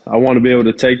want to be able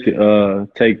to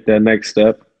take that next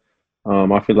step.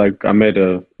 I feel like I made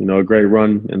a great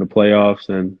run in the playoffs,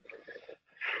 and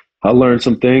I learned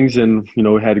some things, and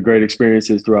we had great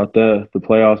experiences throughout the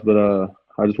playoffs. But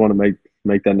I just want to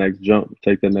make that next jump,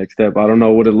 take that next step. I don't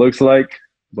know what it looks like,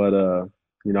 but I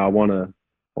want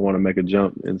to make a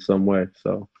jump in some way.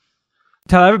 So.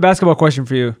 Tyler, I have a basketball question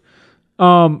for you.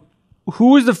 Who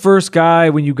was the first guy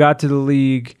when you got to the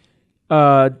league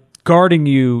guarding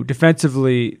you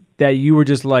defensively that you were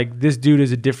just like, this dude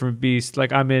is a different beast?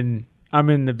 Like I'm in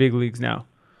the big leagues now.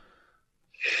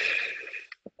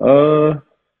 I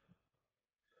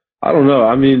don't know.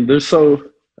 I mean, I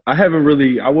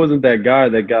wasn't that guy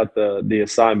that got the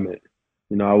assignment.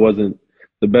 I wasn't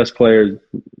the best player.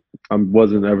 I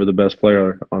wasn't ever the best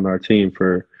player on our team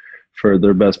for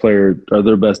their best player or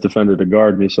their best defender to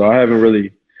guard me. So I haven't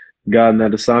really gotten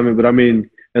that assignment. But I mean,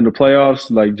 in the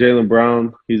playoffs, like Jaylen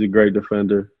Brown, he's a great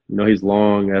defender. He's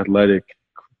long, athletic,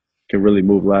 can really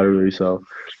move laterally. So,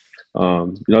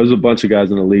 there's a bunch of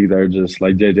guys in the league that are just,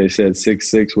 like JJ said,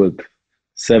 6'6" with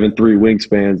 7'3"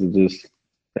 wingspans and just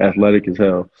athletic as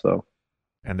hell. So.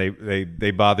 And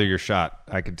they bother your shot.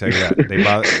 I can tell you that. They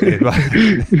bother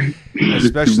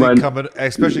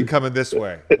especially coming this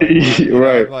way.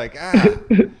 Right. I'm like,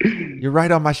 you're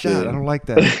right on my shot. I don't like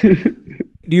that.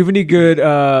 Do you have any good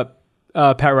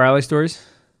Pat Riley stories?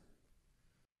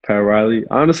 Pat Riley.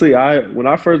 Honestly, when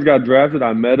I first got drafted,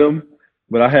 I met him,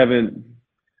 but I haven't.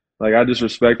 Like, I just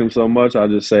respect him so much. I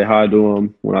just say hi to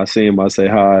him. When I see him, I say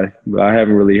hi. But I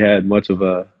haven't really had much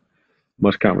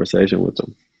conversation with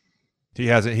him. He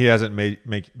hasn't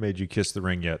made you kiss the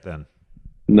ring yet, then?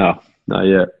 No, not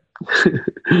yet.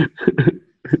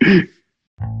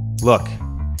 Look,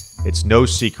 it's no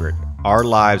secret. Our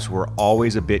lives were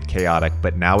always a bit chaotic,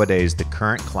 but nowadays the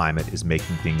current climate is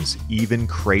making things even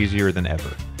crazier than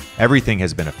ever. Everything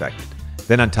has been affected.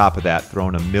 Then on top of that, throw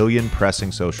in a million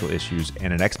pressing social issues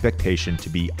and an expectation to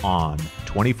be on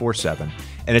 24/7,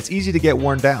 and it's easy to get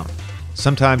worn down.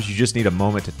 Sometimes you just need a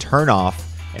moment to turn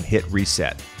off and hit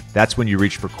reset. That's when you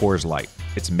reach for Coors Light.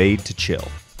 It's made to chill.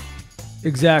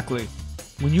 Exactly.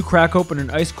 When you crack open an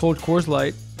ice-cold Coors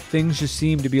Light, things just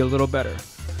seem to be a little better.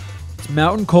 It's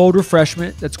mountain cold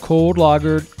refreshment that's cold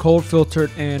lagered, cold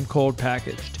filtered, and cold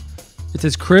packaged. It's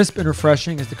as crisp and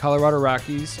refreshing as the Colorado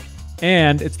Rockies,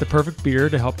 and it's the perfect beer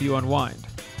to help you unwind.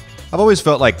 I've always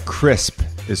felt like crisp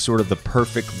is sort of the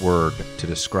perfect word to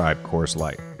describe Coors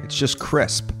Light. It's just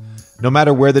crisp. No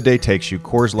matter where the day takes you,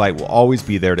 Coors Light will always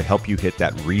be there to help you hit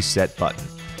that reset button.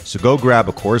 So go grab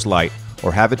a Coors Light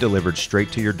or have it delivered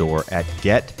straight to your door at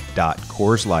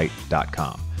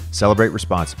get.coorslight.com. Celebrate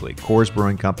responsibly. Coors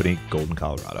Brewing Company, Golden,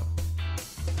 Colorado.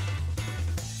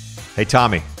 Hey,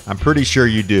 Tommy, I'm pretty sure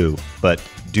you do, but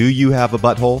do you have a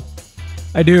butthole?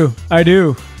 I do.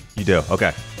 You do?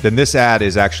 Okay. Then this ad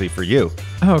is actually for you.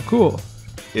 Oh, cool.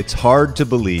 It's hard to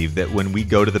believe that when we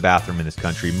go to the bathroom in this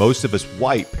country, most of us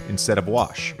wipe instead of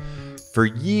wash. For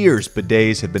years,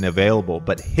 bidets have been available,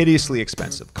 but hideously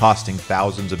expensive, costing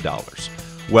thousands of dollars.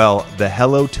 Well, the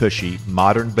Hello Tushy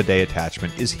modern bidet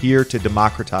attachment is here to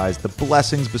democratize the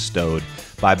blessings bestowed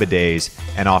by bidets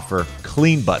and offer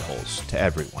clean buttholes to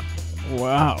everyone.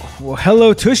 Wow. Well,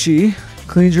 Hello Tushy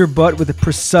cleans your butt with a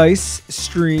precise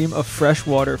stream of fresh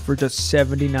water for just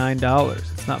 $79.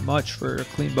 It's not much for a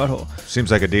clean butthole.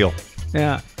 Seems like a deal.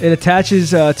 Yeah. It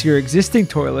attaches to your existing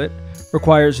toilet,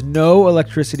 requires no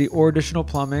electricity or additional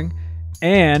plumbing,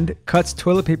 and cuts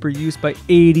toilet paper use by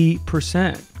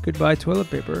 80%. Goodbye toilet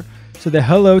paper. So the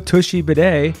Hello Tushy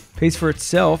bidet pays for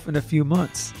itself in a few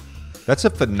months. That's a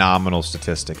phenomenal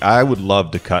statistic. I would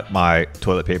love to cut my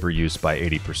toilet paper use by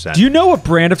 80%. Do you know what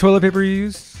brand of toilet paper you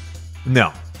use?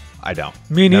 No, I don't.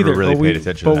 Me neither. Never really paid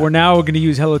attention to that. But we're now going to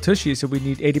use Hello Tushy, so we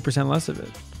need 80% less of it.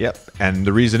 Yep. And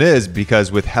the reason is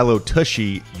because with Hello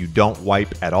Tushy, you don't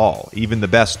wipe at all. Even the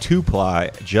best 2-ply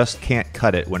just can't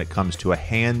cut it when it comes to a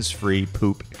hands-free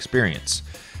poop experience.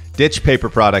 Ditch paper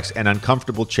products and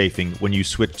uncomfortable chafing when you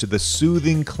switch to the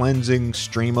soothing, cleansing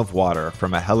stream of water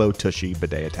from a Hello Tushy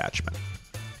bidet attachment.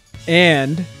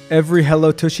 And every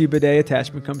Hello Tushy bidet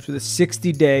attachment comes with a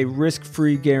 60-day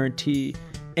risk-free guarantee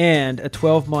and a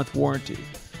 12-month warranty.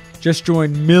 Just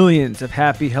join millions of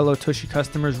happy Hello Tushy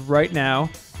customers right now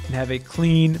and have a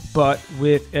clean butt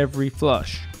with every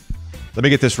flush. Let me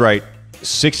get this right.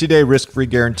 60-day risk-free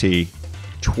guarantee,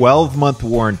 12-month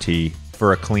warranty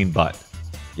for a clean butt.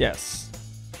 Yes.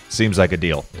 Seems like a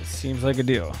deal. It seems like a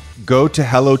deal. Go to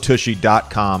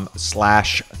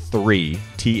hellotushy.com/3,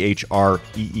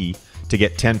 THREE, to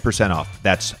get 10% off.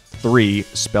 That's 3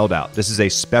 spelled out. This is a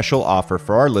special offer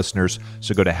for our listeners,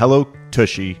 so go to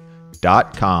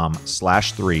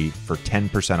hellotushy.com/3 for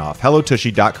 10% off.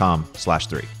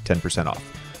 hellotushy.com/3, 10% off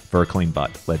for a clean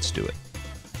butt. Let's do it.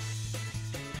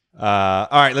 All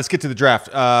right, let's get to the draft.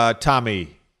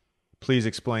 Tommy, please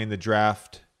explain the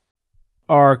draft.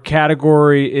 Our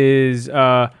category is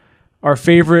our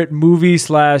favorite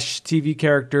movie/TV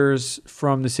characters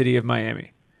from the city of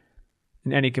Miami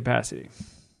in any capacity.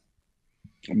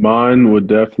 Mine would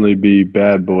definitely be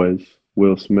Bad Boys,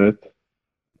 Will Smith.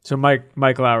 So Mike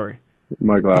Lowry.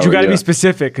 Mike Lowry. But you got to be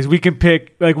specific because we can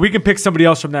pick somebody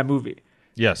else from that movie.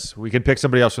 Yes, we can pick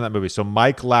somebody else from that movie. So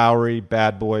Mike Lowry,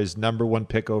 Bad Boys, #1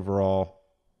 pick overall.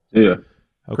 Yeah.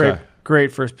 Okay.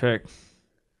 Great first pick.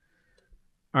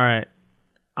 All right.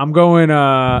 I'm going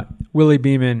Willie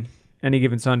Beeman, Any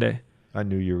Given Sunday. I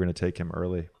knew you were going to take him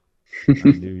early.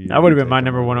 That would have been my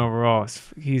 #1 overall.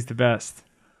 He's the best.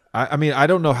 I mean, I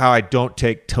don't know how I don't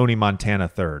take Tony Montana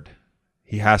third.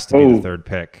 He has to be the third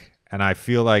pick. And I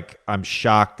feel like I'm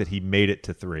shocked that he made it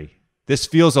to 3. This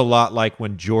feels a lot like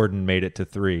when Jordan made it to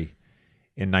 3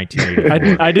 in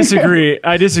 1984. I disagree.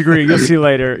 You'll see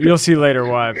later.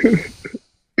 Why.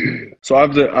 So I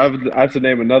have to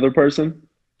name another person?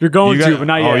 You're going to, but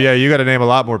not yet. Oh, yeah, you got to name a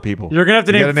lot more people. You're going to have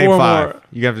to name 4 5. more.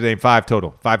 You have to name 5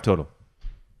 total. 5 total.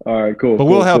 All right, cool. But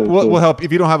we'll help. We'll help.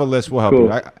 If you don't have a list, we'll help you.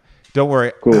 Don't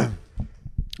worry. Cool.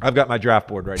 I've got my draft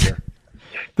board right here.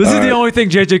 This is the only thing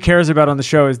JJ cares about on the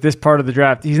show is this part of the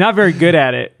draft. He's not very good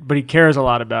at it, but he cares a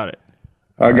lot about it.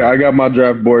 I got my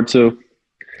draft board too.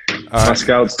 My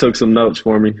scouts took some notes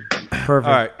for me. Perfect. All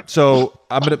right. So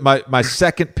I'm gonna my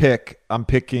second pick. I'm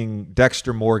picking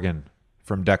Dexter Morgan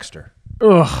from Dexter.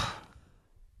 Ugh.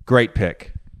 Great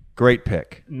pick.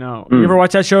 No. You ever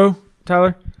watch that show,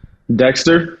 Tyler?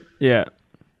 Dexter? Yeah.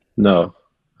 No.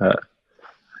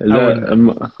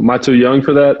 Am I too young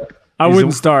for that? I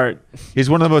wouldn't start. He's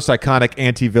one of the most iconic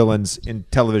anti-villains in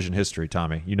television history,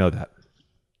 Tommy. You know that.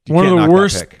 One of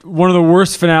the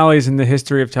worst finales in the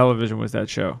history of television was that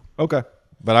show. Okay.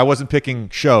 But I wasn't picking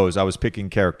shows. I was picking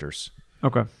characters.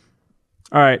 Okay.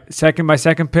 All right. My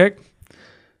second pick.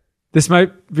 This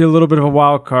might be a little bit of a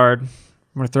wild card. I'm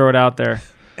going to throw it out there.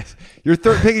 You're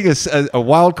picking a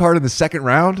wild card in the second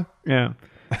round? Yeah.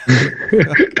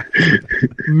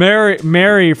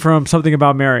 Mary from Something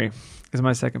About Mary is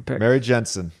my second pick. Mary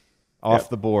Jensen off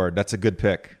the board. That's a good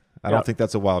pick. I don't think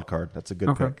that's a wild card. That's a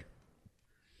good pick.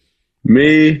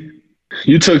 Me,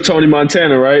 you took Tony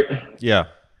Montana, right? Yeah.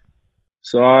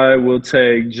 So I will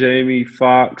take Jamie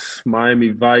Foxx, Miami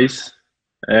Vice.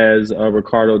 as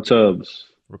Ricardo Tubbs.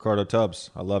 Ricardo Tubbs.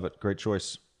 I love it. Great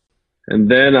choice. And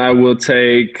then I will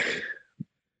take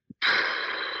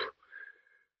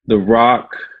The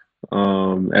Rock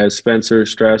as Spencer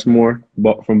Strassmore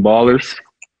from Ballers.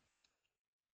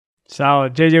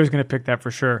 Solid. JJ was going to pick that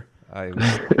for sure.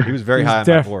 He was very high on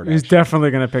my board. He's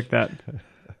definitely going to pick that.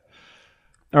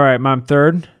 All right, I'm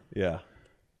third. Yeah.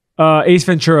 Ace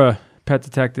Ventura, Pet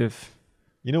Detective.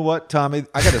 You know what, Tommy?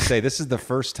 I got to say, this is the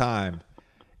first time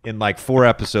in like 4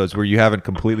 episodes where you haven't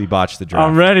completely botched the draft.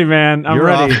 I'm ready, man. I'm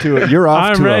ready. You're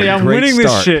off I'm to ready. a I'm great winning start.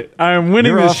 this shit. I am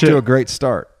winning You're this off shit. to a great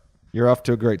start. You're off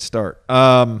to a great start.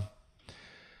 All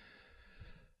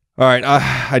right,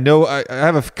 I know I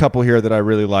have a couple here that I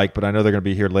really like, but I know they're going to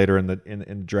be here later in the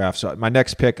draft. So my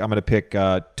next pick, I'm going to pick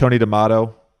Tony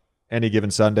D'Amato, Any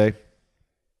Given Sunday,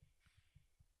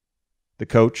 the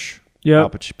coach. Yeah,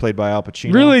 played by Al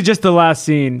Pacino. Really, just the last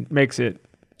scene makes it.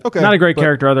 Okay, not a great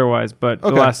character otherwise, but the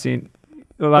last scene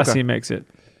makes it.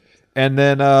 And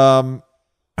then I'm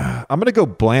going to go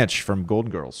Blanche from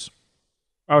Golden Girls.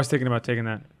 I was thinking about taking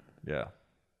that. Yeah,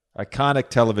 iconic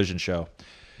television show.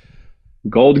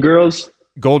 Golden Girls.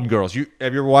 Golden Girls. Have you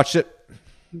ever watched it?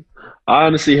 I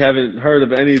honestly haven't heard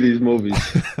of any of these movies.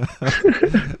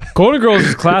 Golden Girls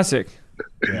is classic.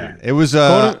 Yeah, it was.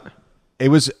 It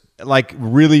was like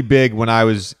really big when I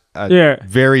was a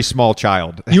very small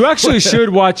child. You actually should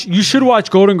watch. You should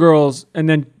watch Golden Girls and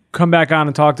then come back on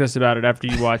and talk to us about it after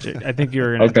you watch it. I think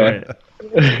you're gonna enjoy it.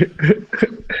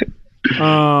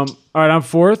 All right, I'm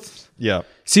fourth. Yeah.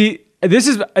 See,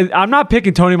 I'm not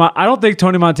picking Tony. I don't think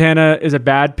Tony Montana is a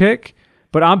bad pick,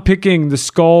 but I'm picking the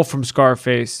skull from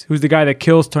Scarface, who's the guy that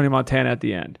kills Tony Montana at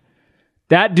the end.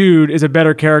 That dude is a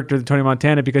better character than Tony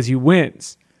Montana because he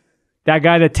wins. That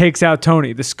guy that takes out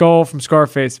Tony, the skull from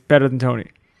Scarface, better than Tony.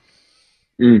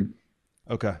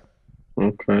 Okay.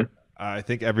 Okay. I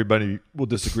think everybody will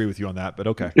disagree with you on that, but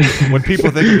okay. When people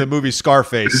think of the movie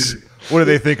Scarface, what do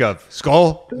they think of?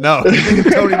 Skull? No. They think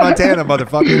of Tony Montana,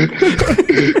 motherfucker.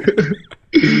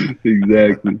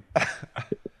 Exactly.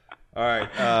 All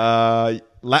right.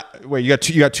 Wait,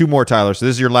 you got 2 more, Tyler. So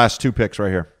this is your last 2 picks right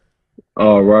here.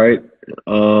 All right.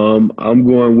 I'm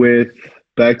going with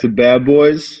back to Bad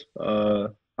Boys. I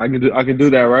can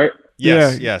do that, right?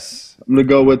 Yes. Yeah. Yes. I'm gonna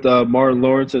go with Martin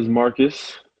Lawrence as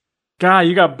Marcus. God,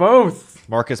 you got both.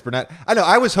 Marcus Burnett. I know.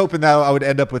 I was hoping that I would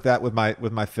end up with that with my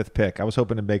 5th pick. I was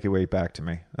hoping to make it way back to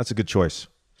me. That's a good choice.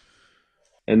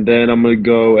 And then I'm gonna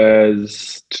go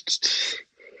as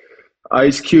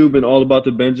Ice Cube and All About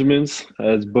the Benjamins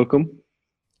as Bookham.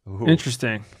 Ooh.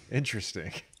 Interesting.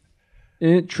 Interesting.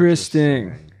 Is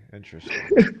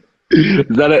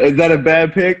that a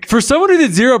bad pick? For someone who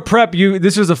did zero prep,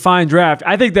 this was a fine draft.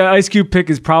 I think the Ice Cube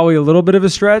pick is probably a little bit of a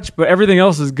stretch, but everything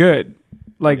else is good.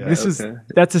 That's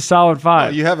a solid 5.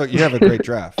 Oh, you have a great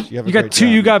draft. You got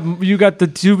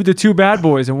the two bad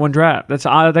boys in one draft. That's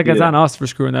on us for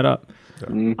screwing that up.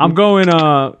 Mm-hmm. I'm going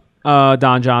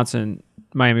Don Johnson,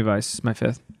 Miami Vice, my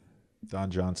 5th.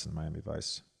 Don Johnson, Miami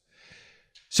Vice.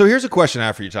 So here's a question I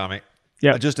have for you, Tommy.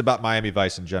 Yeah, just about Miami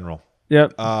Vice in general.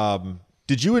 Yep.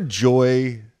 Did you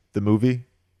enjoy the movie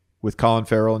with Colin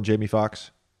Farrell and Jamie Foxx?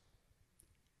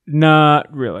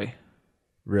 Not really.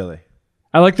 Really?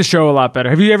 I like the show a lot better.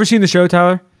 Have you ever seen the show,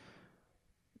 Tyler?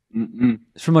 Mm-mm.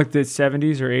 It's from like the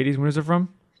 70s or 80s. When is it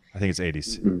from? I think it's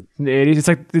 80s. In the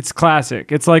 80s. It's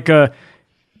classic. It's like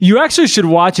you actually should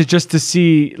watch it just to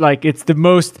see, like, it's the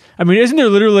most, I mean, isn't there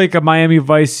literally like a Miami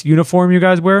Vice uniform you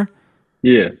guys wear?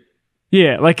 Yeah.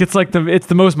 Yeah, like it's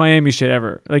the most Miami shit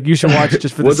ever. Like you should watch it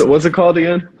just for this. What's it called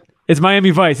again? It's Miami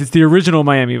Vice. It's the original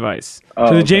Miami Vice.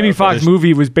 So the Jamie Foxx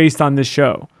movie was based on this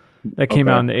show that came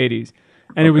out in the 80s.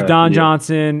 And it was Don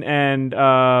Johnson and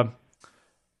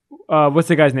what's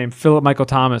the guy's name? Philip Michael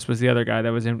Thomas was the other guy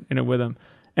that was in it with him.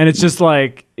 And it's just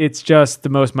the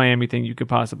most Miami thing you could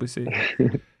possibly see.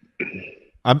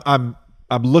 I'm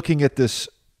looking at this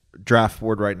draft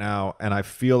board right now, and I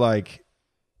feel like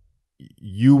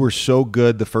you were so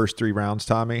good the first 3 rounds,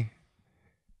 Tommy,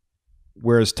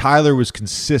 whereas Tyler was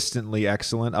consistently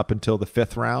excellent up until the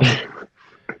 5th round.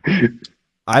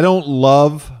 I don't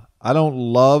love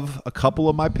a couple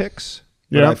of my picks,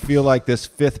 but I feel like this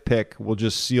 5th pick will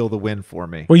just seal the win for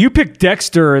me. Well, you picked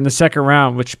Dexter in the 2nd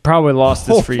round, which probably lost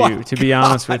this for you, to be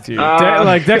honest with you.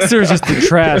 Dexter is just a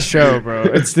trash show, bro.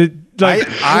 It's the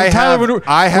I have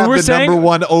the number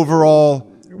 1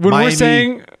 overall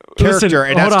Miami character,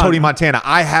 and that's Tony Montana.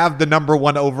 I have the number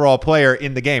 1 overall player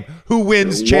in the game who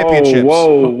wins championships.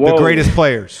 Whoa. The greatest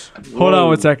players. Hold on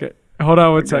one second.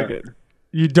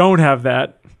 You don't have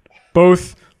that.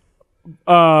 Both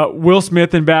Will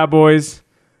Smith in Bad Boys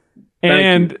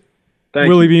and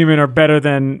Willie Beeman are better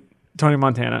than Tony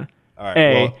Montana. All right.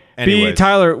 A. Well, B. anyways.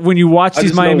 Tyler, when you watch I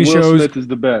these just know Miami Will shows, Smith is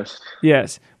the best.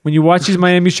 yes, when you watch these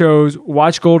Miami shows,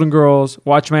 watch Golden Girls,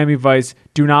 watch Miami Vice.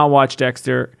 Do not watch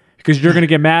Dexter because you're gonna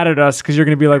get mad at us because you're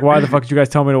gonna be like, why the fuck did you guys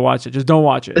tell me to watch it? Just don't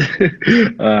watch it.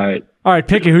 All right,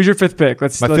 pick it. Who's your fifth pick? My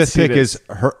let's fifth see pick this. is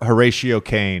Horatio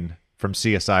Kane from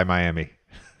CSI Miami,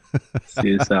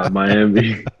 CSI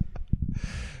Miami.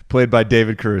 played by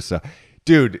David Caruso.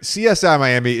 Dude, CSI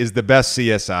Miami is the best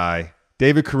CSI.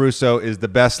 David Caruso is the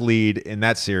best lead in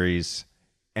that series,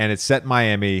 and it's set in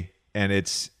Miami, and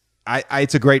it's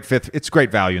a great fifth. It's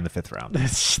great value in the fifth round.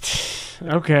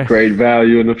 Okay. Great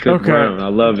value in the fifth round. I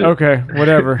love it. Okay,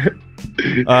 whatever.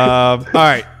 All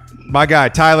right, my guy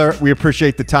Tyler, we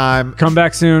appreciate the time. Come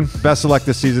back soon. Best of luck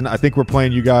this season. I think we're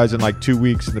playing you guys in like 2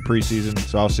 weeks in the preseason,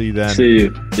 so I'll see you then. See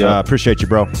you. Yeah. Appreciate you,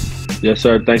 bro. Yes,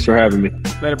 sir. Thanks for having me.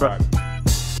 Later, bro.